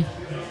Movie.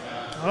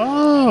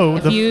 Oh.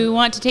 If you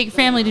want to take your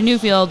family to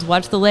Newfields,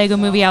 watch the Lego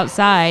Movie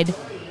outside,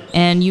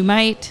 and you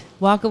might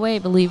walk away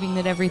believing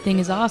that everything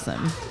is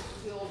awesome.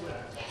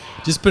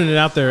 Just putting it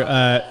out there,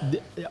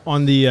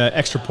 on the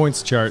extra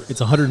points chart,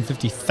 it's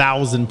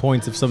 150,000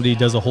 points if somebody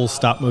does a whole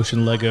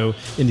stop-motion Lego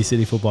Indy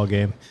City football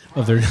game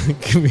of their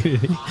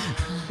community.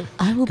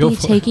 I will be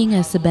taking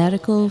a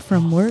sabbatical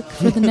from work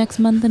for the next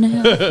month and a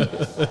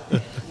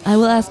half. I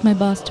will ask my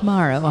boss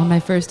tomorrow on my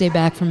first day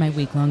back from my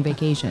week-long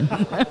vacation.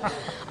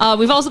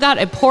 We've also got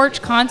a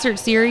porch concert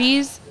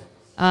series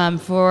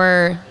it's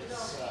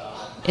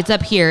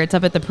up here. It's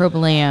up at the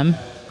Propylaeum,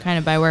 kind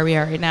of by where we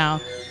are right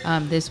now.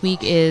 This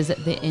week is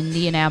the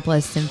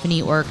Indianapolis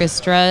Symphony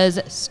Orchestra's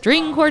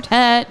String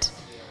Quartet,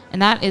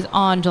 and that is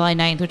on July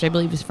 9th, which I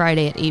believe is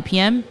Friday at 8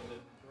 p.m.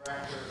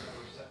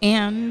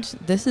 And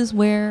this is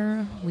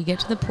where we get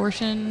to the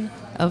portion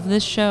of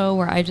this show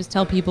where I just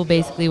tell people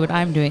basically what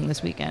I'm doing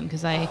this weekend,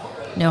 because I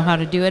know how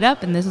to do it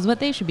up, and this is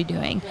what they should be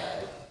doing.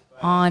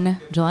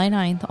 On July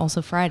 9th,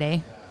 also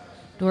Friday,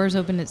 doors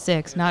open at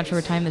 6. Not sure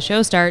what time the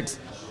show starts.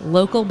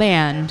 Local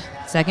band,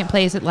 second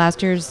place at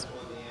last year's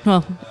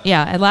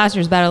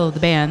Battle of the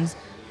Bands,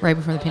 right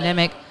before the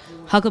pandemic.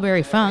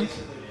 Huckleberry Funk,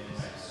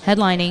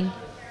 headlining.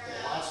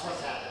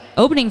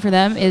 Opening for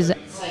them is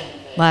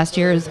last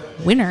year's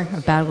winner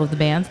of Battle of the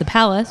Bands, The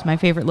Palace, my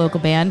favorite local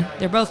band.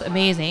 They're both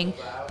amazing.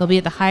 They'll be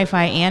at the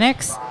Hi-Fi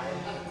Annex.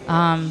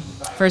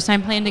 First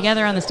time playing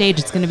together on the stage.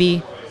 It's going to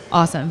be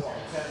awesome.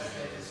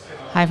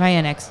 Hi-Fi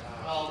Annex,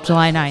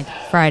 July 9th,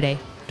 Friday.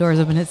 Doors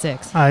open at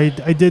 6. I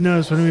did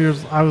notice when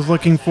I was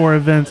looking for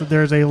events that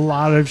there's a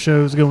lot of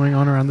shows going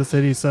on around the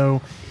city,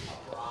 so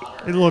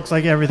it looks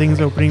like everything's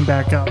opening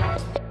back up.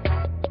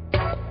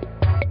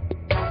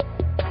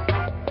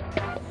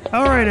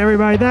 All right,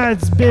 everybody,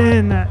 that's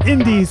been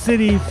Indy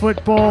City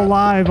Football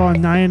Live on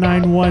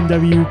 99.1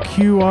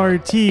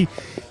 WQRT.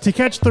 To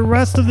catch the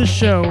rest of the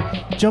show,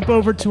 jump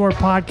over to our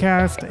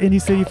podcast, Indy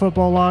City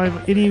Football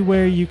Live.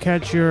 Anywhere you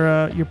catch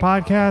your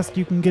podcast,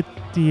 you can get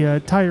the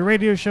entire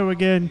radio show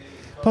again.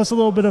 Plus a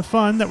little bit of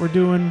fun that we're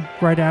doing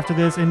right after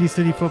this, Indy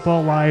City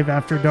Football Live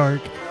After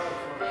Dark.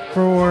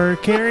 For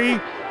Carrie,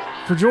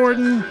 for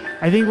Jordan,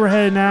 I think we're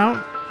heading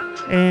out.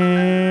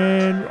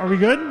 And are we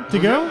good to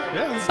go?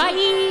 Yeah.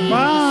 Bye!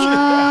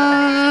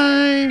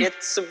 Bye!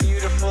 It's a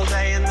beautiful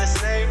day in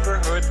this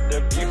neighborhood, a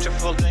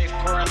beautiful day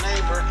for a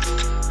neighbor.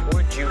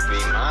 Would you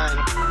be mine?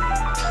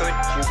 Could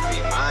you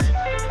be mine?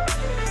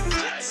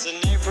 It's a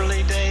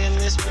neighborly day in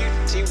this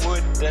beauty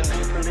wood, a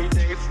neighborly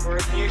day for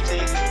a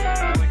beauty.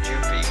 Would you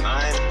be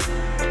mine?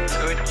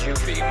 Could you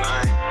be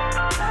mine? I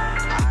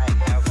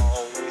have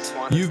always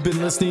wanted. You've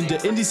been listening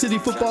to Indy City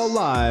Football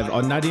Live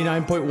on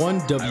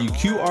 99.1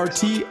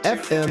 WQRT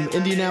FM,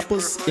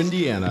 Indianapolis,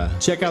 Indiana.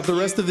 Check out the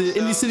rest of the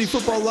Indy City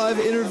Football Live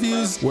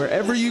interviews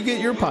wherever you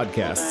get your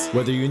podcasts.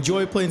 Whether you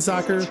enjoy playing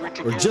soccer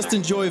or just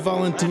enjoy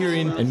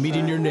volunteering and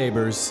meeting your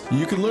neighbors,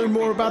 you can learn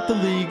more about the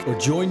league or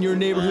join your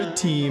neighborhood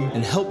team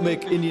and help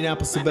make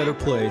Indianapolis a better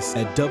place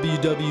at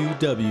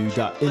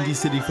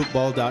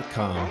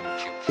www.indycityfootball.com.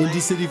 Indy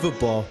City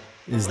Football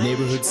is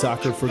neighborhood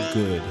soccer for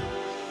good.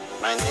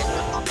 My neighbor.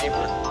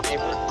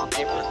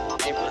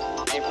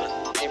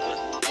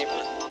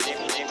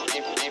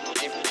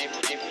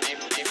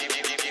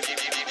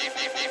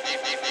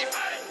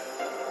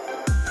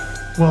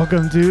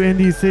 Welcome to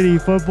Indy City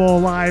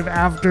Football Live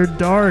After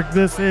Dark.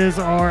 This is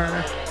our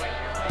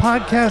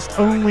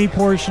podcast-only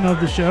portion of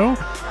the show.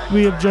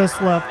 We have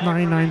just left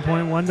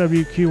 99.1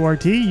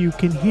 WQRT. You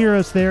can hear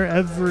us there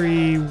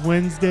every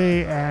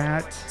Wednesday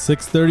at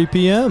 6:30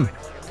 p.m.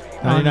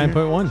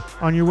 99.1.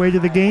 On your way to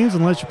the games,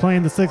 unless you're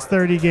playing the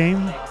 6:30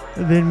 game,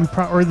 then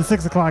or the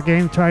 6 o'clock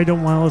game. Probably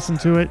don't want to listen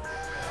to it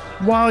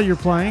while you're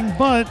playing,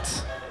 but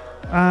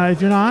if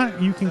you're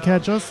not, you can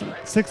catch us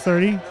at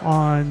 6:30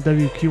 on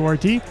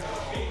WQRT.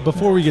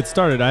 Before we get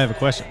started, I have a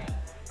question.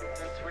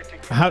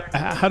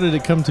 How did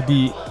it come to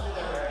be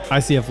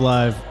ICF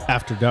Live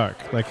After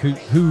Dark? Like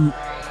who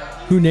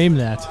named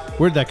that?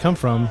 Where did that come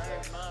from?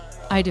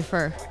 I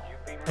defer.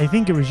 I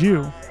think it was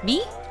you.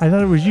 Me? I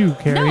thought it was you,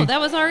 Carrie. No, that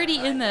was already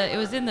it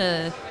was in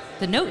the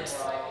notes.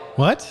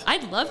 What?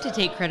 I'd love to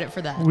take credit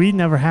for that. We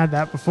never had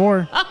that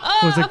before.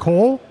 Was it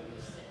Cole?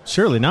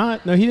 Surely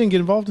not. No, he didn't get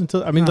involved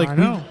until. I mean, No, I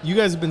know. you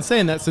guys have been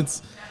saying that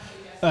since.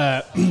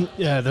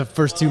 The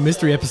first 2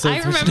 mystery episodes.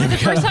 I which remember the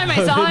never got first time I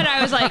saw uploaded. it,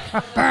 I was like,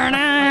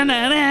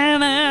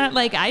 "Ba-na-na-na-na."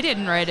 Like I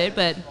didn't write it,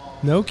 but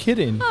No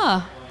kidding.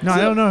 huh. No, I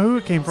don't know who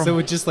it came from. So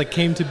it just like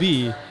came to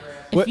be.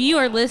 What- If you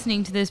are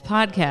listening to this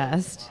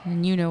podcast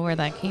and you know where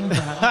that came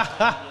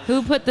from,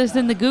 who put this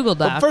in the Google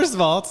Well, Doc? first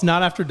of all, it's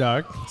not After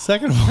Dark.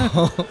 Second of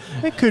all,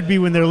 It could be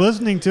when they're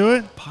listening to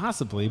it.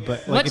 possibly,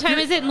 but what time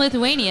is it in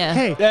Lithuania?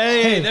 Hey,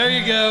 Hey, there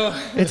you go.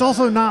 it's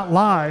also not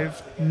live.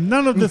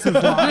 None of this is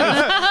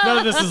live. None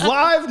of this is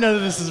live. None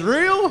of this is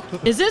real.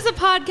 Is this a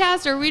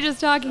podcast or are we just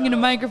talking into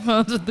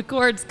microphones with the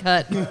cords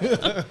cut?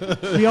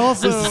 We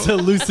also This is a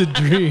lucid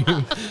dream.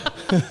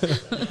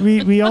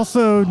 we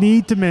also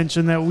need to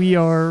mention that we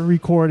are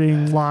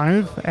recording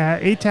live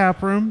at a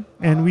tap room,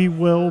 and we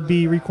will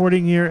be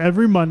recording here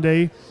every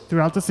Monday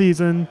throughout the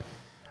season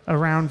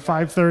around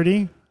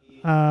 5:30.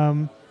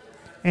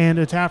 And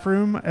a tap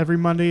room every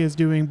Monday is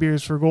doing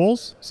Beers for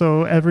Goals.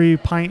 So every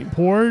pint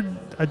poured,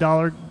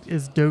 $1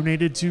 is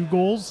donated to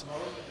Goals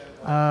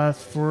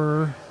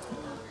for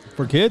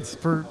For kids.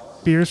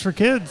 Beers for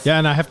Kids. Yeah,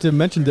 and I have to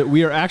mention that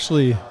we are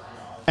actually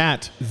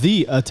at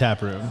the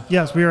tap room.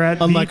 Yes, we are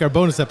at Unlike our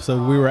bonus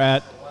episode, we were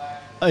at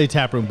a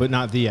tap room, but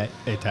not the a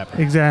tap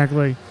room.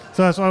 Exactly.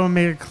 So that's why I want to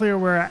make it clear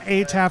we're at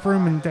a tap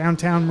room in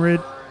downtown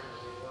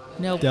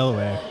Nope.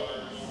 Delaware.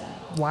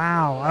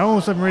 Wow, I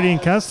almost said Meridian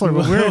Kessler,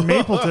 but we're in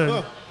Mapleton.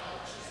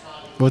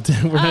 Well,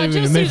 we're not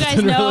even Just so in you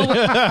guys Mapleton,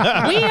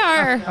 know, really. we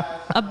are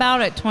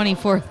about at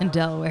 24th and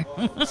Delaware.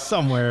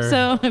 Somewhere.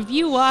 So if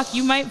you walk,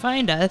 you might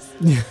find us.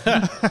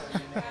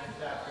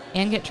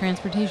 And get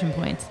transportation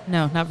points.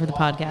 No, not for the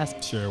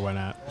podcast. Sure, why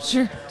not?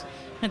 Sure.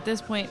 At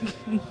this point,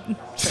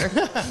 sure.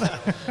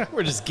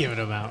 We're just giving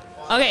them out.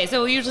 Okay,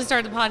 so we usually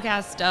start the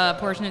podcast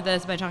portion of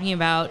this by talking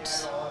about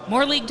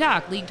more League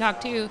Talk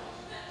 2,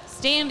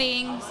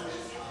 standings.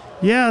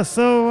 Yeah,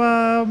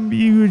 so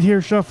you would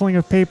hear shuffling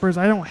of papers.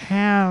 I don't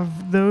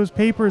have those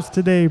papers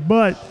today,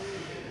 but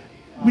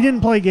we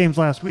didn't play games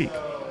last week.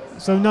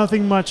 So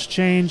nothing much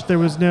changed. There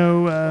was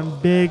no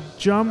big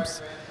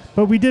jumps,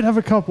 but we did have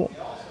a couple.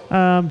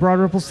 Broad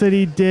Ripple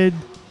City did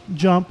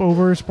jump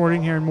over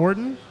Sporting Heron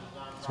Morton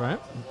That's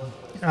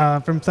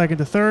right. from second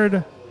to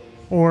third,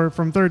 or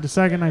from third to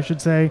second, I should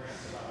say.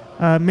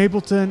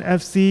 Mapleton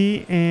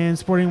FC and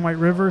Sporting White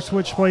River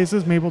switched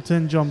places.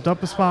 Mapleton jumped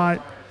up a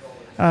spot.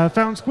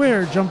 Fountain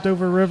Square jumped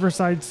over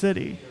Riverside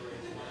City.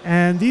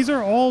 And these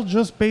are all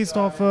just based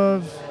off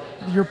of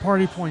your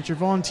party points, your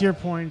volunteer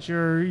points,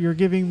 your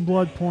giving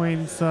blood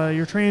points,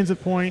 your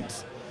transit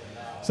points.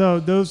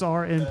 So those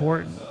are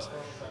important.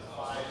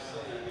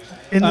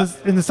 In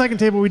the second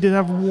table, we did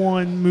have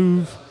one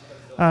move.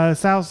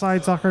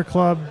 Southside Soccer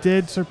Club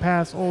did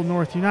surpass Old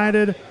North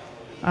United.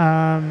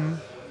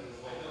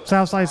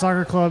 Southside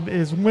Soccer Club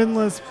is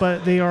winless,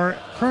 but they are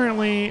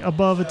currently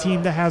above a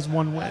team that has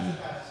one win.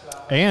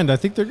 And I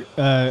think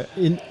they're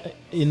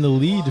in the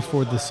lead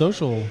for the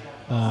social.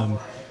 I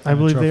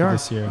believe trophy they are.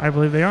 this year. I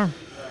believe they are.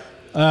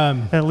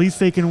 At least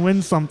they can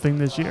win something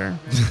this year.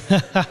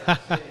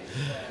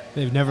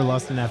 They've never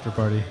lost an after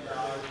party,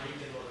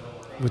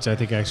 which I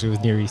think actually was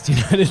near East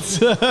United.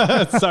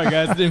 Sorry,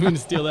 guys, didn't mean to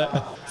steal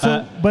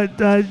that. But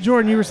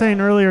Jordan, you were saying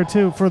earlier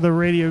too for the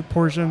radio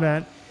portion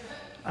that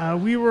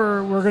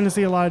we're going to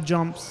see a lot of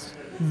jumps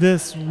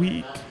this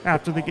week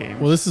after the game.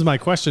 Well, this is my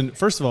question.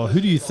 First of all, who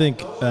do you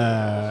think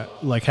had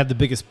the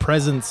biggest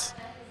presence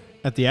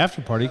at the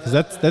after party? Because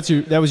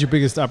that was your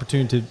biggest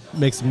opportunity to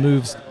make some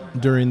moves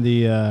during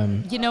the.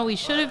 We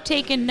should have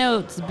taken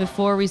notes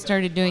before we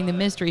started doing the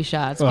mystery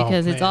shots Oh,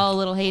 because it's man. all a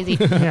little hazy.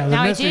 Yeah, the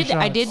Now mystery I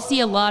shots. did see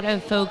a lot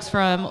of folks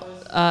from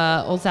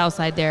Old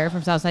Southside there,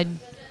 from Southside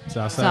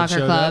Southside Soccer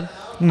showed Club.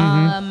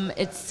 up.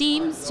 It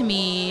seems to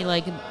me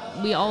like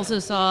we also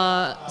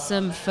saw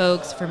some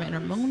folks from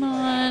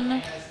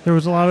Intermonon. There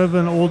was a lot of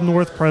an Old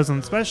North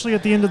presence, especially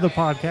at the end of the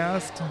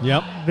podcast.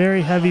 Yep.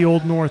 Very heavy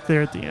Old North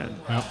there at the end.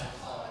 Yep.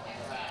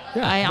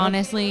 Yeah, I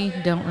honestly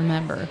don't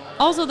remember.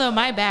 Also, though,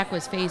 my back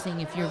was facing,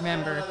 if you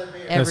remember,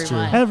 That's true.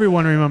 everyone.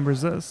 Everyone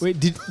remembers this. Wait,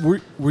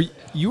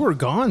 you were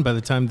gone by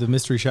the time the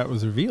mystery shot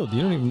was revealed?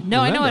 You don't even.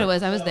 No, I know what remember. it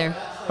was. I was there.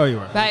 Oh, you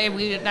were. But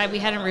we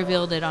hadn't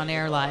revealed it on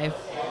air live.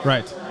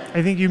 Right.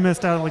 I think you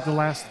missed out on the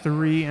last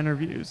 3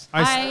 interviews.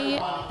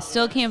 I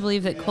still can't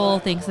believe that Cole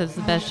thinks that's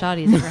the best shot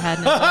he's ever had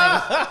in his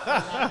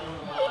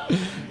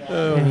life.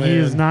 And he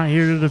is not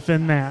here to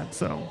defend that.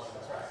 So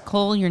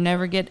Cole, you're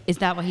never is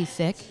that why he's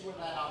sick?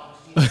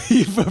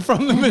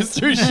 From the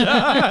mystery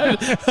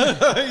shot.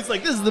 He's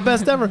like, this is the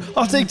best ever.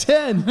 I'll take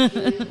 10.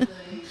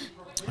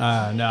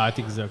 No, I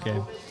think he's okay.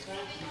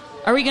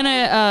 Are we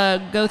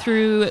gonna go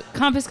through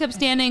Compass Cup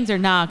standings or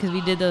not? Because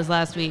we did those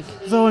last week.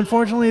 So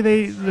unfortunately,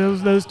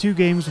 those two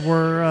games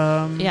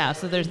were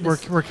So there's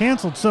this. were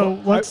canceled.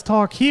 So let's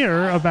talk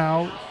here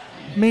about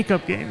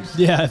makeup games.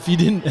 Yeah, if you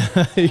didn't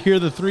hear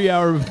the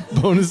 3-hour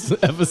bonus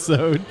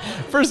episode,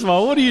 first of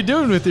all, what are you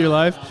doing with your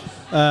life?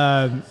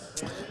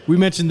 We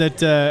mentioned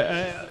that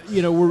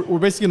we're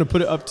basically going to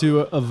put it up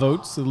to a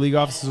vote. So the league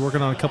office is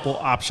working on a couple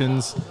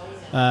options.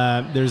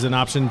 There's an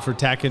option for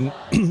tacking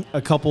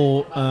a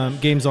couple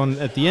games on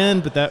at the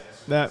end, but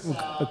that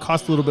will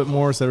cost a little bit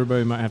more, so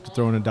everybody might have to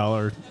throw in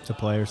 $1 to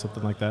play or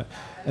something like that.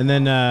 And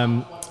then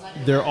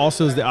there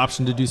also is the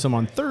option to do some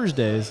on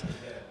Thursdays.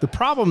 The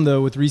problem,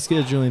 though, with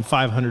rescheduling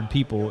 500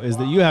 people is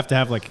that you have to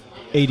have like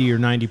 80 or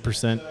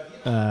 90%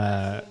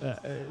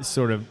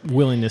 sort of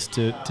willingness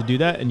to do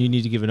that, and you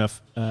need to give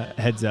enough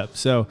heads up.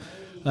 So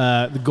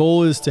the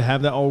goal is to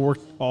have that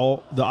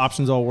all the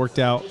options all worked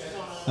out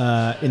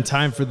in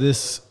time for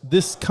this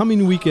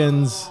coming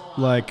weekend's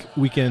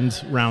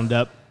weekend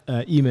roundup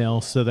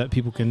email, so that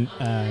people can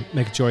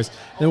make a choice.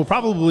 And we'll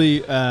probably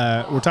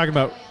we're talking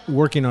about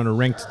working on a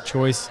ranked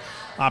choice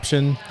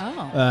option.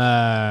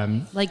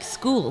 Like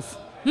schools.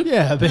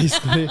 Yeah,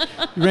 basically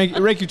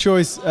rank your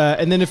choice,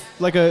 and then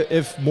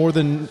if more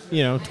than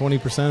 20%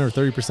 or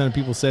 30% of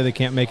people say they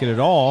can't make it at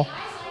all,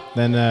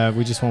 then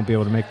we just won't be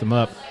able to make them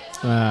up,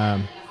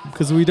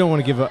 because we don't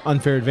want to give an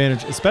unfair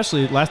advantage.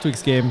 Especially last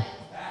week's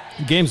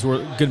games were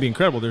going to be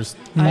incredible. There's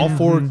all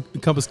 4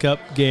 Compass Cup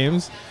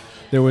games.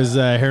 There was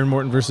Heron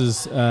Morton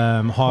versus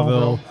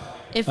Hawville.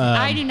 If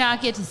I do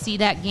not get to see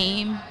that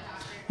game,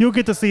 You'll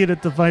get to see it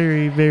at the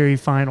very, very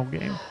final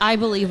game. I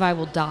believe I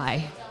will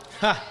die.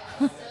 I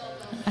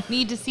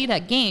need to see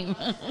that game.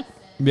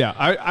 Yeah,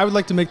 I would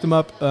like to make them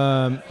up.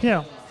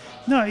 Yeah.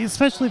 No,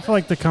 especially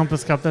for the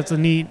Compass Cup. That's a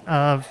neat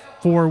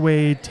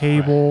 4-way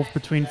table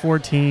between 4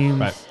 teams.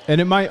 Right. And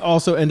it might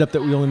also end up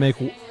that we only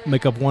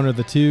make up one of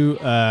the two.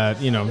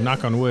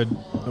 Knock on wood,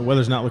 the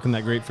weather's not looking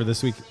that great for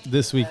this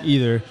week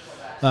either.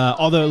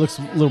 Although it looks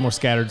a little more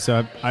scattered.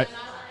 So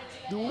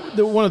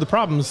one of the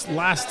problems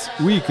last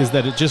week is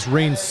that it just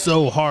rained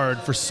so hard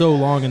for so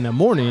long in the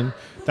morning.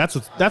 That's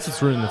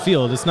what's ruining the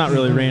field. It's not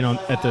really rain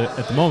at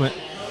the moment.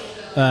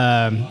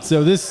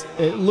 So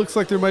it looks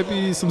like there might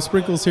be some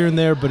sprinkles here and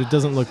there, but it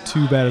doesn't look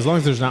too bad. As long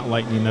as there's not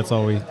lightning, that's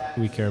all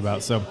we care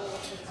about. So,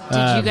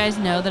 did you guys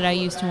know that I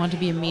used to want to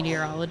be a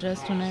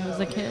meteorologist when I was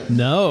a kid?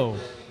 No.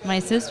 My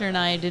sister and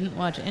I didn't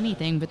watch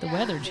anything but the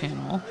Weather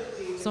Channel.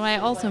 So I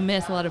also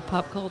miss a lot of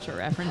pop culture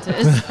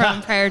references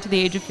from prior to the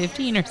age of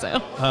 15 or so.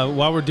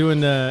 While we're doing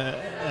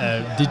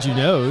Did You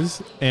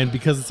Knows, and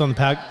because it's on the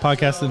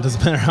podcast, it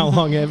doesn't matter how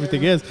long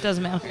everything is.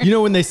 Doesn't matter. You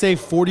know when they say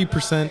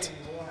 40%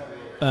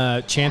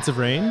 chance of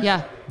rain?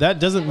 Yeah. That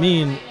doesn't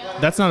mean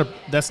that's not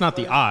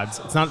the odds.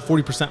 It's not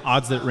 40%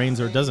 odds that it rains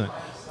or doesn't.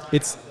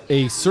 It's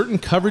a certain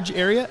coverage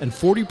area, and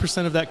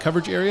 40% of that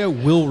coverage area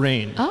will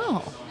rain.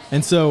 Oh.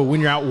 And so when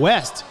you're out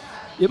west,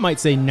 it might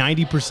say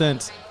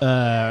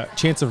 90%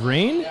 chance of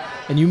rain,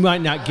 and you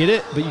might not get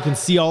it, but you can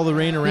see all the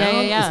rain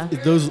around. Yeah.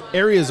 Those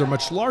areas are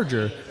much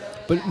larger.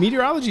 But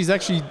meteorology is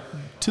actually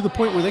to the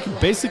point where they can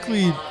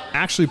basically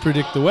actually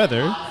predict the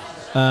weather.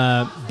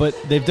 But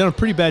they've done a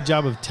pretty bad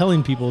job of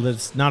telling people that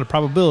it's not a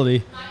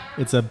probability,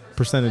 it's a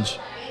percentage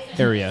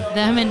area.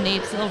 Them and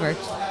Nate Silver.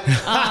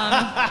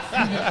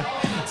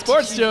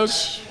 Sports joke.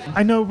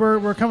 I know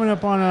we're coming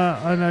up on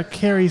a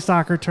Carey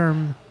soccer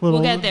term little.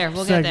 We'll get there.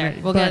 We'll get there.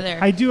 segment, We'll but get there.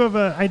 I do have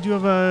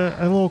a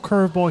little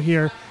curveball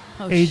here.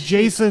 Oh, a shoot.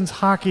 Jason's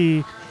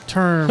hockey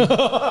term.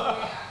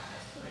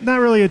 Not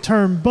really a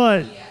term,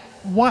 but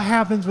what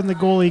happens when the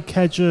goalie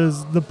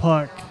catches the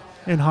puck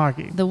in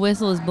hockey? The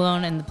whistle is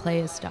blown and the play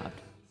is stopped.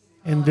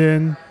 And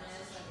then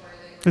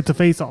it's a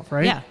face-off,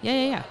 right?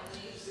 Yeah.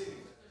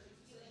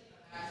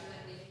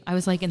 I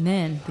was like, and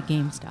then the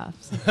game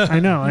stops. I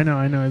know. And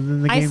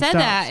then the game I said stops,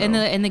 that so.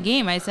 in the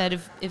game. I said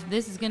if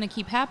this is gonna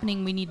keep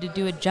happening, we need to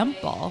do a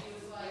jump ball,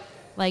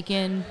 like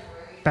in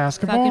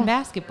Basketball? fucking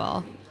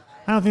basketball,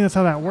 I don't think that's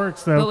how that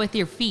works, though. but with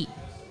your feet.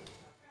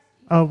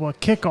 Oh, well,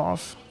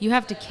 kickoff. You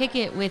have to kick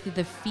it with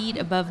the feet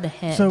above the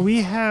head. So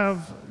we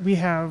have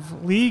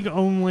league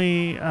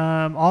only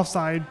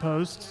offside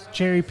posts,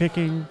 cherry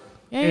picking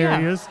Yeah.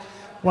 areas.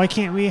 Why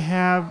can't we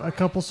have a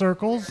couple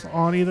circles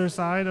on either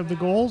side of the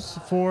goals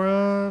for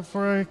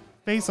a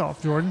face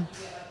off, Jordan?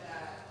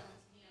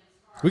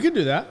 We could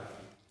do that.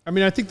 I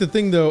mean, I think the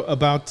thing, though,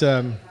 about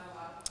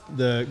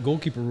the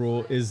goalkeeper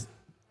rule is,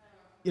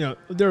 there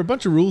are a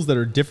bunch of rules that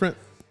are different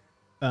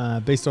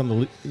based on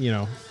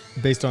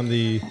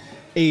the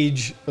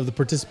age of the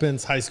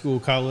participants, high school,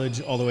 college,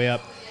 all the way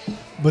up.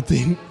 But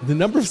the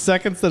number of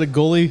seconds that a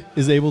goalie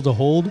is able to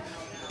hold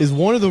is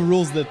one of the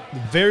rules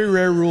very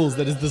rare rules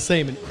that is the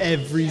same in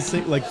every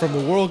like from the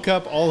World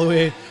Cup all the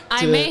way to...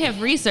 I may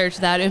have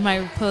researched that in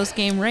my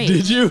post-game rage.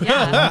 Did you?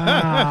 Yeah.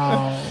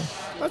 Wow.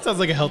 That sounds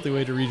like a healthy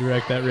way to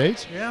redirect that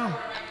rage. Yeah.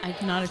 I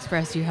cannot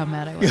express to you how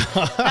mad I was.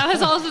 That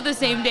was also the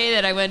same day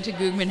that I went to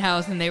Gugman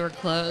House and they were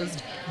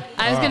closed.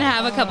 I was going to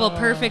have a couple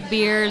perfect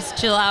beers,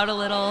 chill out a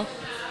little.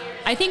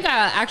 I think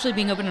actually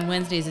being open on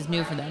Wednesdays is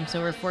new for them, so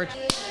we're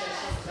fortunate.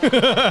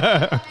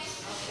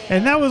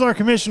 And that was our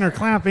commissioner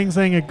clapping,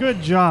 saying a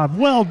good job.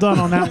 Well done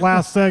on that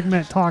last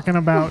segment, talking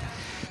about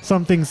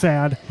something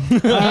sad. So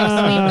we've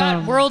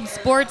got World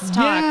Sports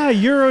Talk. Yeah,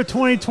 Euro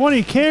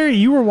 2020. Carrie,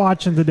 you were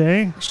watching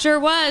today. Sure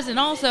was. And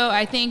also,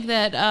 I think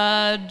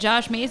that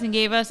Josh Mason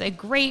gave us a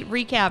great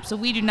recap, so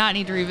we do not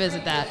need to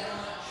revisit that.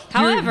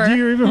 However, do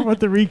you remember what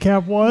the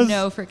recap was?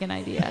 No freaking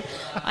idea.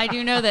 I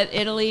do know that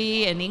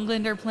Italy and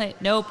England are playing.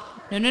 Nope.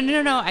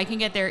 No. I can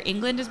get there.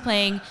 England is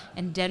playing,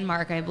 and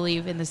Denmark, I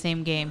believe, in the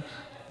same game.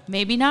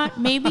 Maybe not.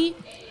 Maybe.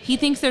 He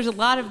thinks there's a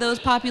lot of those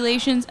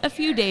populations. A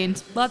few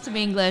Danes. Lots of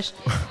English.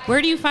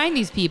 Where do you find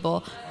these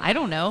people? I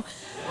don't know.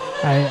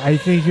 I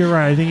think you're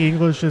right. I think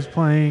English is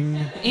playing.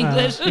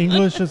 English.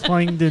 English is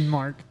playing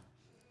Denmark.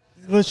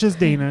 English is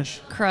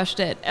Danish. Crushed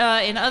it.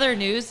 In other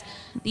news,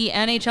 the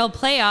NHL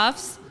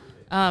playoffs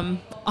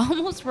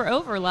almost were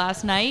over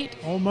last night.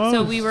 Almost.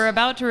 So we were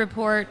about to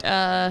report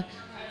that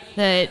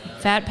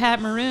Fat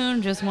Pat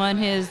Maroon just won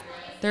his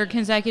third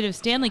consecutive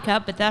Stanley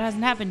Cup, but that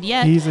hasn't happened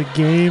yet. He's a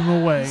game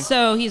away.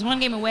 So he's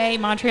one game away.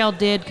 Montreal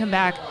did come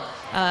back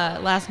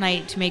last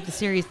night to make the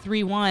series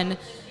 3-1.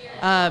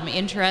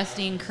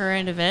 Interesting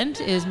current event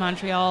is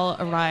Montreal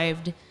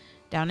arrived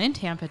down in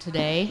Tampa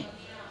today,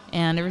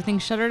 and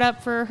everything's shuttered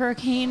up for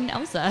Hurricane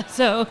Elsa.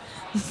 So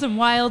some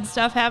wild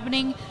stuff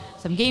happening.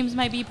 Some games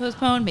might be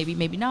postponed, maybe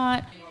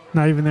not.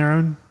 Not even their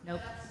own?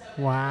 Nope.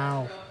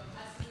 Wow.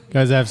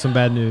 Guys, I have some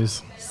bad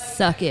news.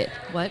 Suck it.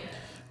 What?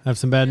 I have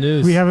some bad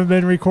news. We haven't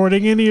been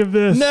recording any of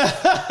this. No.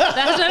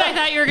 That's what I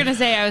thought you were going to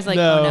say. I was like,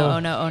 No. oh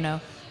no.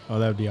 Oh,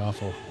 that would be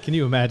awful. Can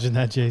you imagine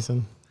that,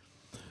 Jason?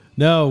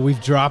 No,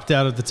 we've dropped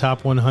out of the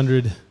top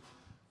 100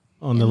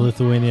 on the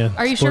Lithuania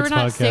Are you sure we're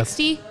Sports not Podcast.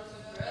 60?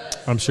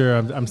 I'm sure.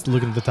 I'm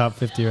looking at the top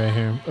 50 right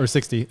here. Or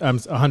 60.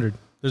 100.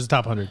 There's a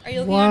top 100. Are you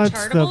looking at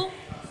What's the- Chartable?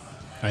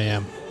 I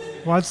am.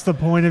 What's the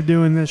point of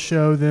doing this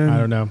show then? I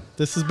don't know.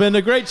 This has been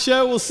a great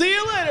show. We'll see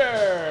you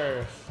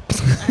later.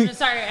 I'm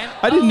sorry.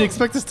 I didn't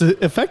expect this to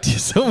affect you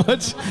so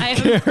much, I'm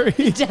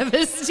Carrie.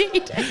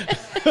 devastated.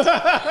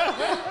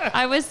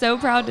 I was so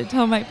proud to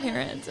tell my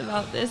parents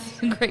about this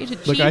great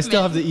achievement. Look, I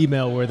still have the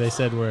email where they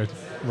said we're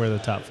the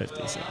top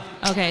 50. So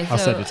Okay, I'll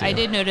so send it to I you.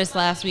 did notice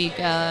last week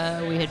we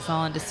had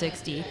fallen to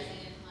 60.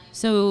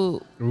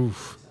 So,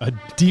 oof, a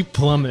deep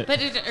plummet. but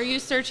are you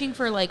searching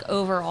for like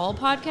overall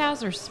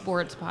podcasts or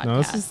sports podcasts? No,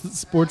 this is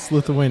Sports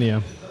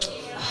Lithuania.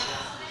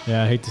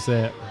 Yeah, I hate to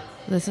say it.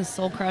 This is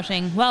soul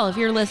crushing. Well, if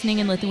you're listening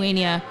in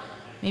Lithuania,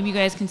 maybe you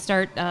guys can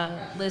start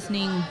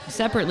listening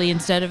separately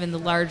instead of in the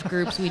large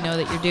groups we know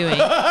that you're doing.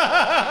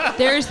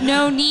 There's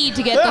no need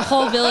to get the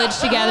whole village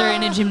together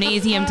in a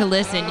gymnasium to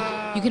listen.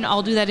 You can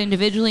all do that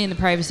individually in the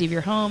privacy of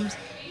your homes.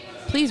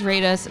 Please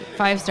rate us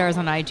 5 stars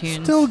on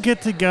iTunes. Still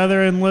get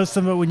together and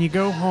listen, but when you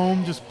go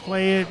home, just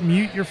play it,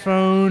 mute your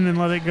phone, and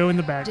let it go in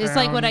the background. Just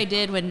like what I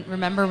did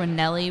remember when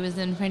Nelly was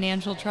in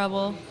financial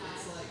trouble?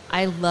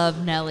 I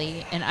love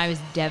Nelly, and I was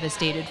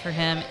devastated for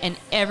him. And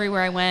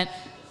everywhere I went,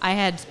 I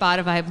had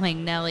Spotify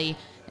playing Nelly.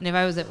 And if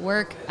I was at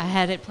work, I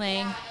had it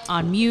playing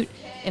on mute.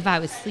 If I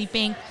was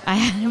sleeping, I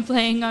had it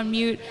playing on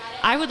mute.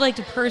 I would like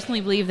to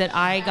personally believe that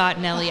I got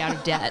Nelly out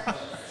of debt.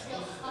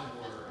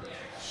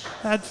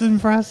 That's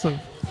impressive.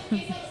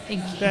 Thank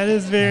you. That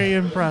is very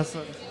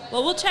impressive.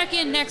 Well, we'll check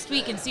in next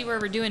week and see where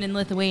we're doing in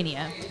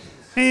Lithuania.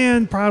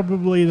 And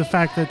probably the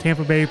fact that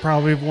Tampa Bay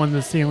probably have won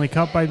the Stanley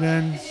Cup by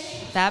then.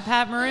 Fat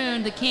Pat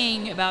Maroon, the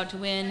king, about to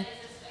win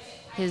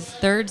his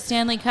 3rd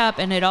Stanley Cup,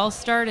 and it all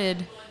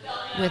started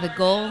with a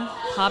goal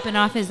popping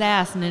off his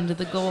ass and into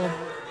the goal.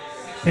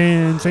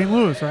 In St.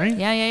 Louis, right?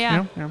 Yeah.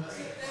 Yeah.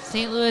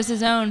 St.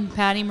 Louis's own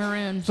Patty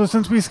Maroon. So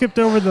since we skipped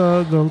over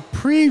the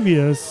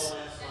previous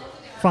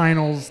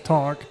finals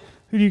talk,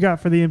 who do you got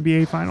for the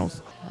NBA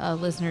finals?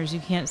 Listeners, you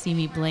can't see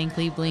me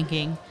blankly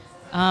blinking.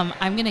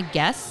 I'm going to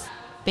guess,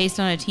 based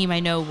on a team I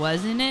know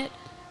was in it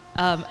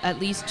at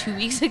least 2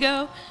 weeks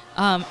ago,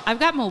 I've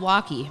got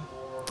Milwaukee.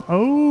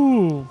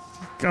 Oh,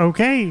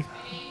 okay.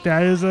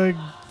 That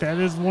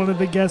is one of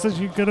the guesses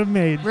you could have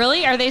made.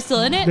 Really? Are they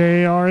still in it?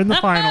 They are in the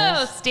Oh,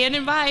 finals.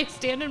 standing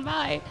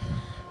by.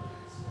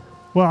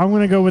 Well, I'm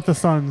going to go with the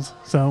Suns.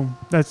 So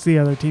that's the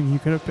other team you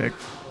could have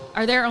picked.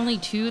 Are there only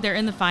 2? They're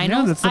in the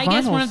finals? Yeah, that's the I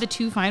guess one finals. of the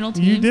 2 final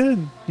teams.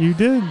 You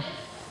did.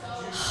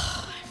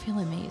 I feel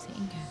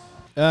amazing.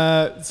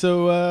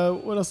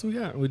 So what else do we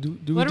got? We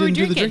didn't do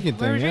the drinking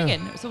What are we thing.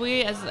 drinking? So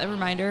we, as a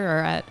reminder,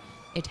 are at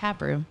a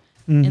tap room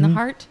in the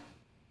heart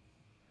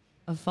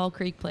of Fall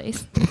Creek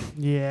Place.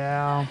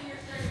 Yeah.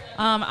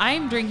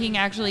 I'm drinking,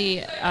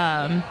 actually,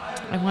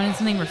 I wanted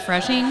something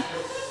refreshing.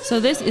 So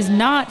this is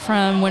not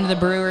from one of the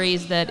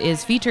breweries that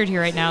is featured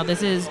here right now.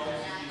 This is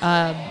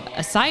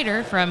a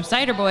cider from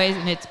Cider Boys,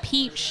 and it's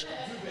peach.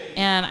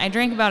 And I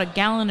drank about a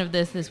gallon of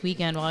this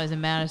weekend while I was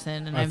in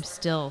Madison, and I'm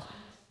still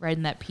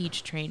riding that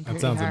peach train pretty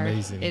sounds hard.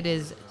 amazing. It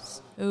is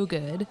so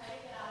good.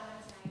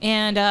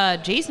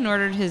 And Jason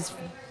ordered his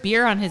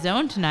beer on his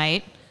own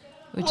tonight,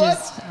 which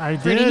is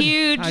pretty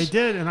huge. I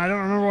did, and I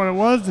don't remember what it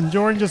was, and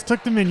Jordan just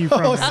took the menu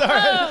from me.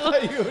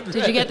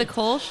 Did you get the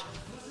Kolsch?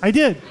 I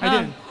did.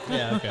 I did.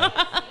 Yeah,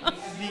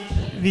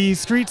 okay. The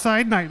Street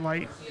Side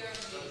Nightlight.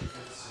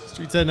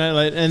 Street Side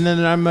Nightlight. And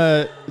then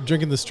I'm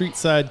drinking the Street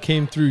Side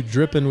Came Through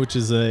Drippin', which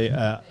is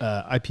a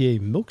IPA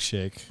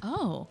milkshake,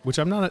 Oh. which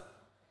I'm not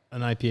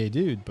an IPA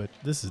dude, but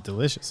this is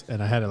delicious.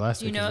 And I had it last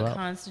Do you week know as what well.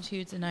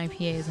 constitutes an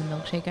IPA as a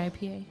milkshake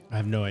IPA? I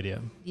have no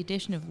idea. The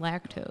addition of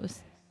lactose.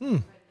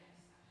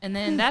 And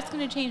then that's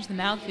going to change the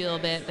mouthfeel a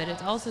bit, but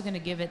it's also going to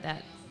give it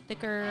that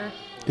thicker,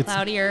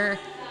 cloudier.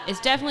 It's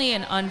definitely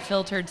an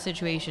unfiltered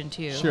situation,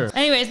 too. Sure.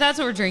 Anyways, that's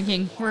what we're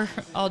drinking. We're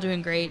all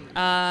doing great.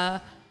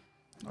 Our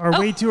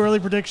way too early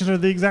predictions are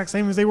the exact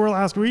same as they were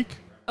last week.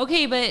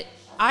 Okay, but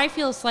I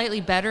feel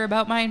slightly better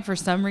about mine for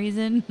some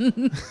reason.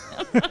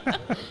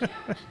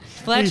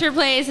 Fletcher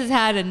Place has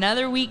had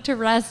another week to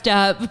rest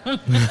up.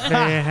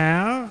 They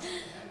have.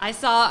 I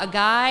saw a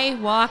guy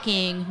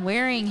walking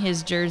wearing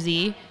his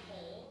jersey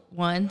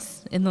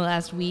once in the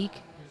last week,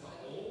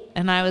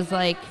 and I was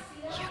like,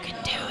 "You can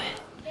do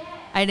it."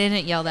 I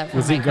didn't yell that from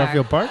Was my it in car.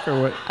 Garfield Park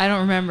or what? I don't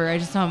remember. I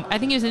just saw him. I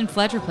think he was in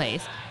Fletcher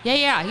Place.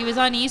 Yeah. He was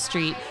on East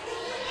Street.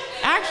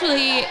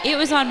 Actually, it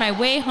was on my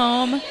way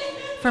home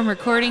from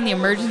recording the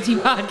emergency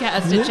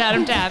podcast at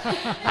Chatham Tap.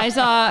 I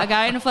saw a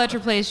guy in a Fletcher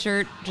Place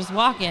shirt just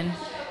walking,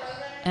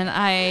 and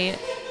I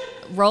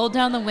rolled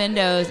down the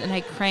windows and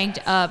I cranked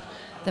up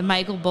the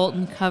Michael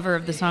Bolton cover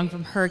of the song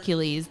from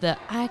Hercules, the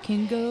I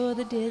Can Go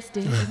the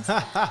Distance.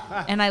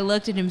 And I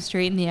looked at him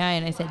straight in the eye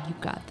and I said, "You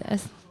got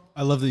this."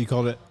 I love that you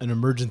called it an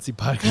emergency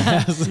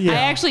podcast. Yeah. I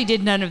actually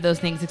did none of those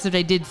things, except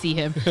I did see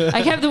him.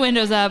 I kept the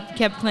windows up,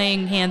 kept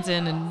playing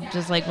Hanson, and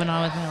just like went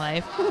on with my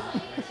life.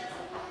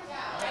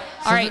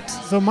 All right.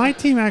 So my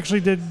team actually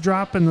did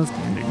drop in the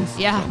standings.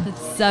 Yeah,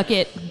 let's suck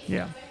it.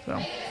 Yeah.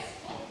 So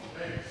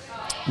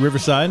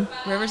Riverside?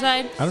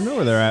 Riverside? I don't know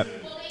where they're at.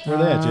 Where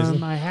are they at,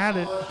 Jason? I had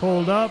it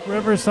pulled up.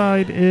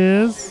 Riverside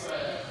is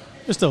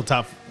They're still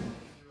top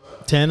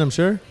 10, I'm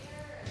sure.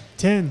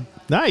 10.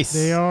 Nice.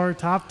 They are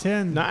top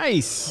 10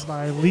 Nice.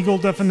 by legal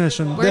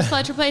definition. Where's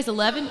Fletcher Place?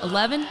 11?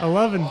 11?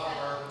 11.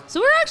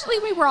 So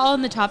we were all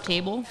in the top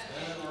table.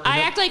 I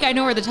act like I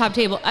know where the top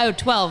table. Oh,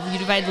 12. You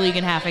divide the league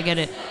in half. I get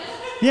it.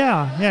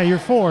 Yeah, you're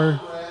 4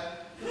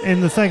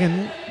 in the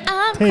second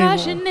I'm table.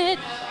 crushing it.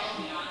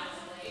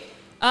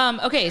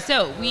 Okay,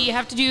 so we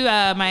have to do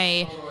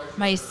my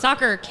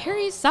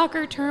Carrie's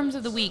soccer terms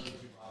of the week.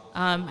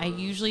 I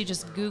usually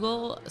just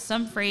Google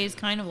some phrase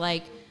kind of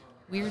like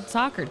weird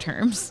soccer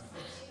terms.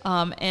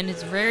 And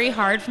it's very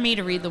hard for me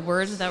to read the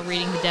words without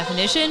reading the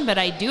definition, but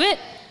I do it.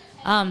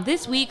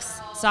 This week's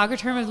soccer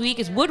term of the week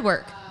is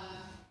woodwork.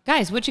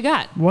 Guys, what you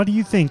got? What do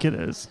you think it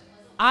is?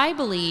 I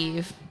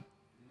believe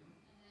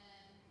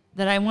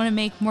that I want to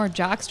make more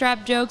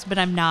jockstrap jokes, but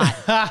I'm not.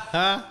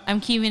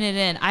 I'm keeping it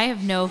in. I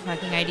have no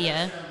fucking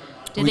idea.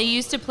 Did they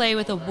used to play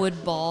with a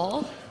wood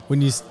ball?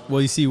 You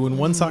see, when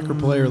one soccer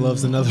player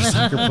loves another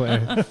soccer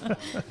player.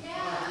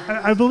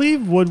 I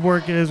believe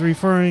woodwork is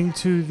referring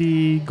to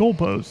the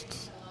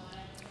goalposts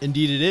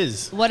Indeed it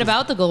is. What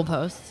about the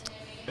goalposts?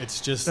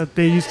 It's just, that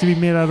they used to be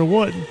made out of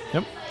wood.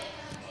 yep.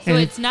 So And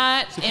it's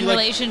not if in you like-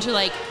 relation to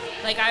like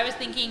I was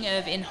thinking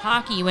of in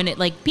hockey when it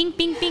like ping,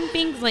 ping, ping,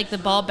 ping, like the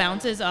ball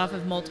bounces off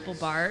of multiple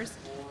bars.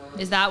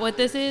 Is that what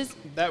this is?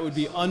 That would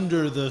be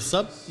under the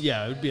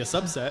it would be a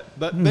subset.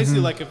 But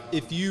basically, like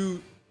if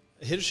you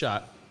hit a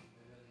shot,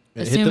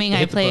 Assuming I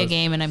hit the play a post.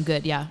 game and I'm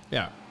good, yeah.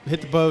 Yeah,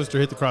 hit the post or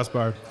hit the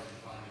crossbar,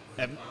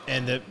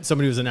 and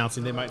somebody was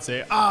announcing, they might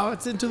say, "Oh,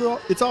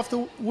 it's off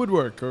the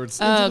woodwork," or "It's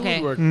into Oh, the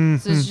okay.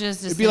 woodwork." So it's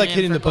just a It'd be like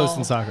synonym hitting for the post goal.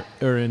 in soccer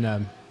or in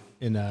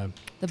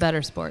The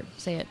better sport.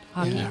 Say it.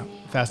 Hockey.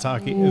 fast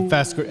hockey,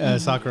 fast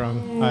soccer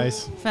on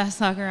ice. Fast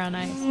soccer on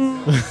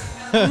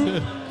ice.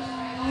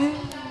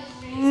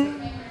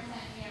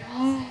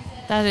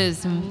 That is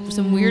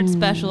some weird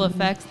special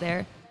effects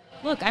there.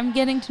 Look, I'm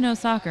getting to know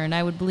soccer, and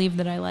I would believe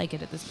that I like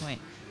it at this point.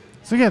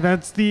 So yeah,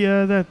 that's the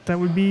that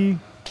would be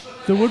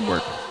the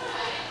woodwork.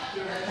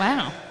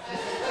 Wow.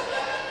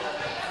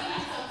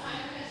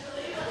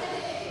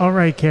 All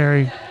right,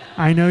 Carrie.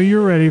 I know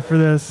you're ready for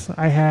this.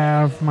 I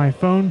have my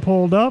phone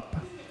pulled up.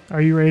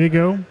 Are you ready to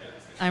go?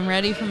 I'm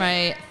ready for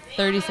my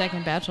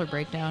 30-second Bachelor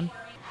breakdown.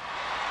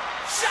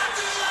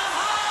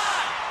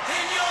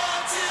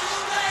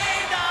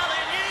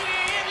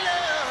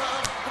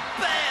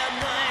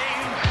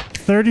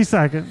 30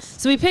 seconds.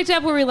 So we picked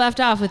up where we left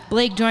off with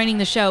Blake joining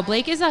the show.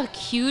 Blake is a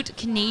cute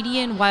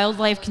Canadian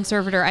wildlife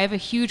conservator. I have a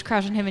huge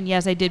crush on him, and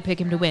yes, I did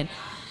pick him to win.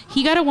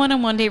 He got a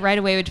one-on-one date right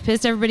away, which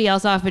pissed everybody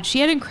else off, but she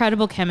had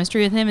incredible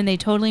chemistry with him, and they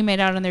totally made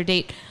out on their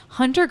date.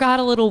 Hunter got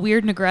a little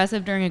weird and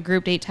aggressive during a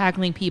group date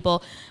tackling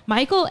people.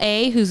 Michael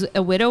A., who's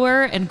a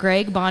widower, and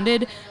Greg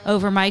bonded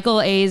over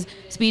Michael A.'s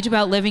speech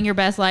about living your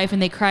best life, and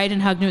they cried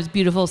and hugged, and it was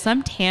beautiful.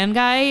 Some tan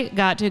guy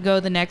got to go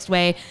the next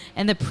way,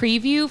 and the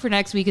preview for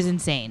next week is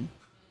insane.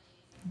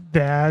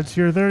 That's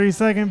your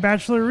 30-second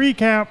Bachelor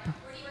recap.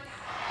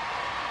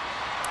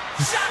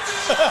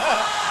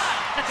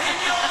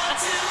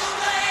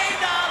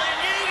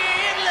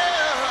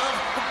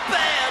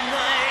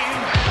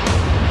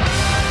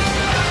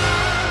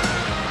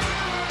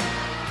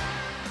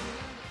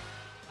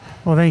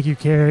 Well, thank you,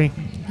 Carrie.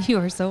 You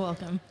are so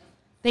welcome.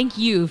 Thank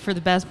you for the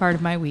best part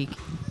of my week.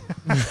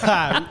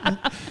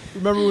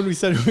 Remember when we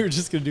said we were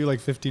just going to do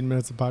like 15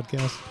 minutes of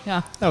podcast?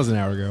 Yeah. That was an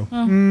hour ago.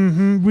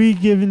 We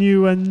given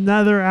you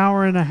another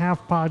hour and a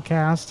half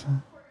podcast.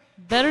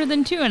 Better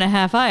than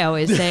 2.5, I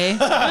always say.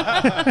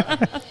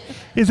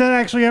 Is that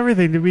actually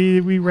everything? Did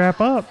we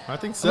wrap up? I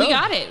think so. We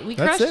got it. We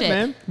That's crushed it,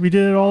 man. We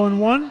did it all in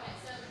one?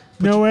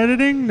 No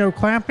editing? No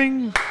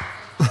clapping?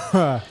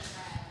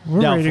 We're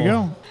ready to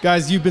Doubtful. go.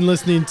 Guys, you've been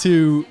listening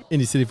to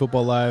Indy City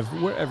Football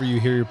Live, wherever you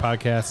hear your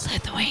podcasts.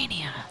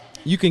 Lithuania.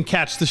 You can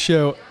catch the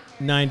show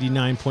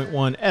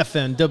 99.1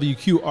 FM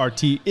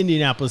WQRT,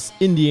 Indianapolis,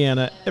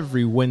 Indiana,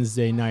 every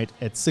Wednesday night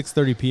at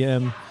 6:30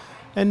 p.m.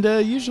 And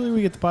usually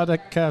we get the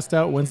podcast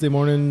out Wednesday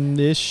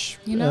morning-ish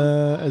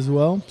as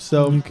well.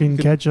 So You can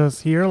catch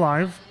us here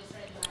live.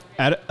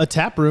 at a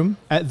tap room,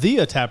 at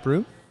the tap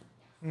room.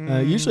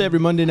 Usually every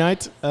Monday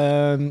night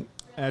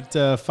at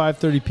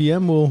 5:30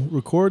 p.m. we'll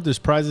record. There's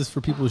prizes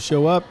for people to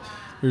show up.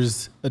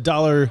 There's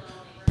 $1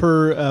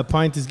 per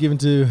pint is given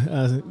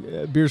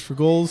to Beers for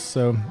Goals,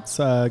 so it's,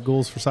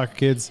 goals for soccer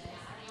kids.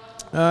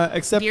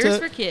 Except Beers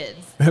for kids.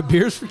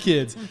 beers for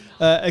kids.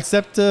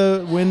 Except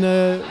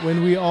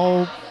when we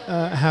all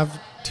have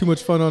too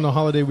much fun on a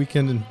holiday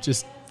weekend and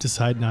just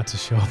decide not to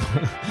show up.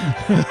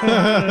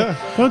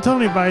 Don't tell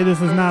anybody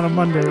this is not a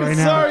Monday right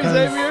now. Sorry, 'cause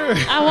Xavier.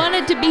 I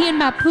wanted to be in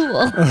my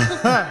pool.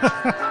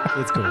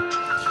 It's cool.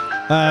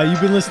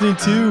 You've been listening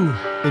to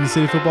Indy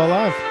City Football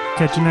Live.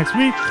 Catch you next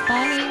week.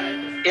 Bye.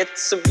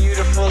 It's a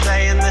beautiful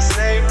day in this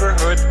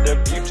neighborhood, a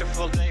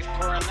beautiful day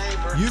for a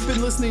neighbor. You've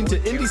been listening to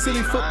Indy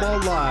City Football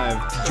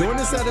Live. Join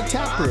us at a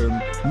tap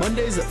room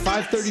Mondays at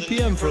 5:30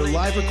 p.m. for a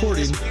live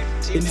recording.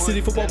 Indy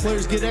City football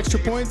players get extra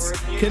points,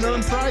 can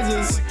earn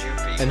prizes,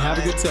 and have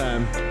a good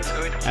time.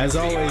 As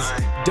always,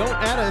 don't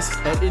add us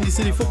at Indy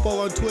City Football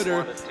on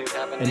Twitter,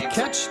 and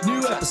catch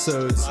new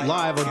episodes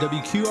live on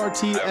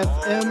WQRT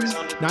FM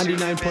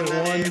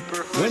 99.1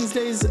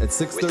 Wednesdays at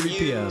 6:30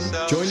 p.m.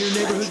 Join your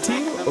neighborhood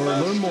team or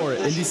learn more at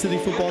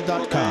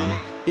IndyCityFootball.com.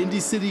 Indy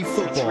City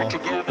Football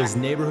is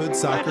neighborhood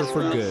soccer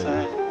for good.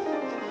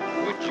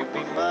 Would you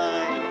be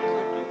mine?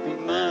 Would you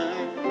be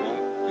mine?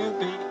 Won't you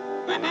be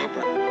my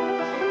neighbor?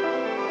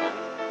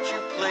 Won't you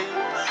please?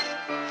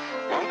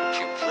 Won't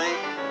you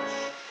please?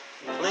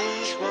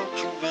 Please won't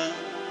you be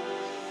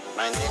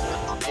my neighbor?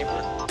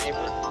 Neighbor, neighbor,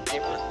 neighbor,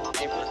 neighbor,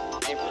 neighbor, neighbor,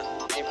 neighbor,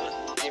 neighbor, neighbor,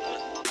 neighbor,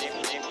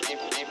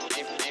 neighbor, neighbor,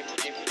 neighbor,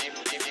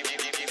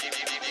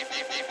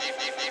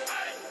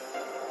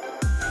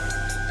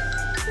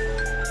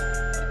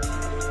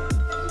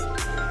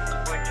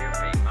 Would you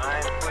be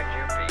mine? Would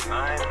you be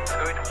mine?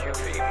 Could you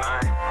be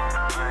mine?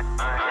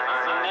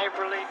 It's a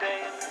neighborly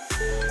day.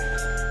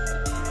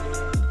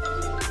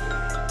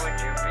 Would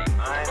you be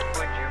mine?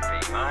 Would you be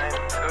mine?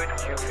 Could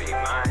you be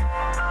mine?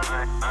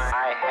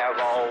 I have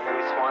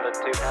always wanted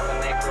to have a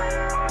neighbor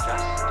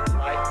just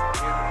like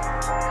you.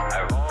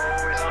 I've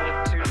always wanted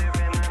to live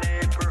in a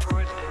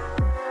neighborhood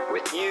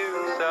with you.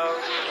 So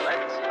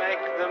let's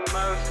make the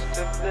most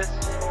of this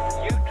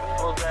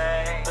beautiful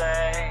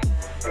day.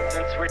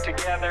 Since we're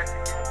together,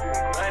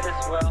 might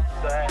as well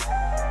say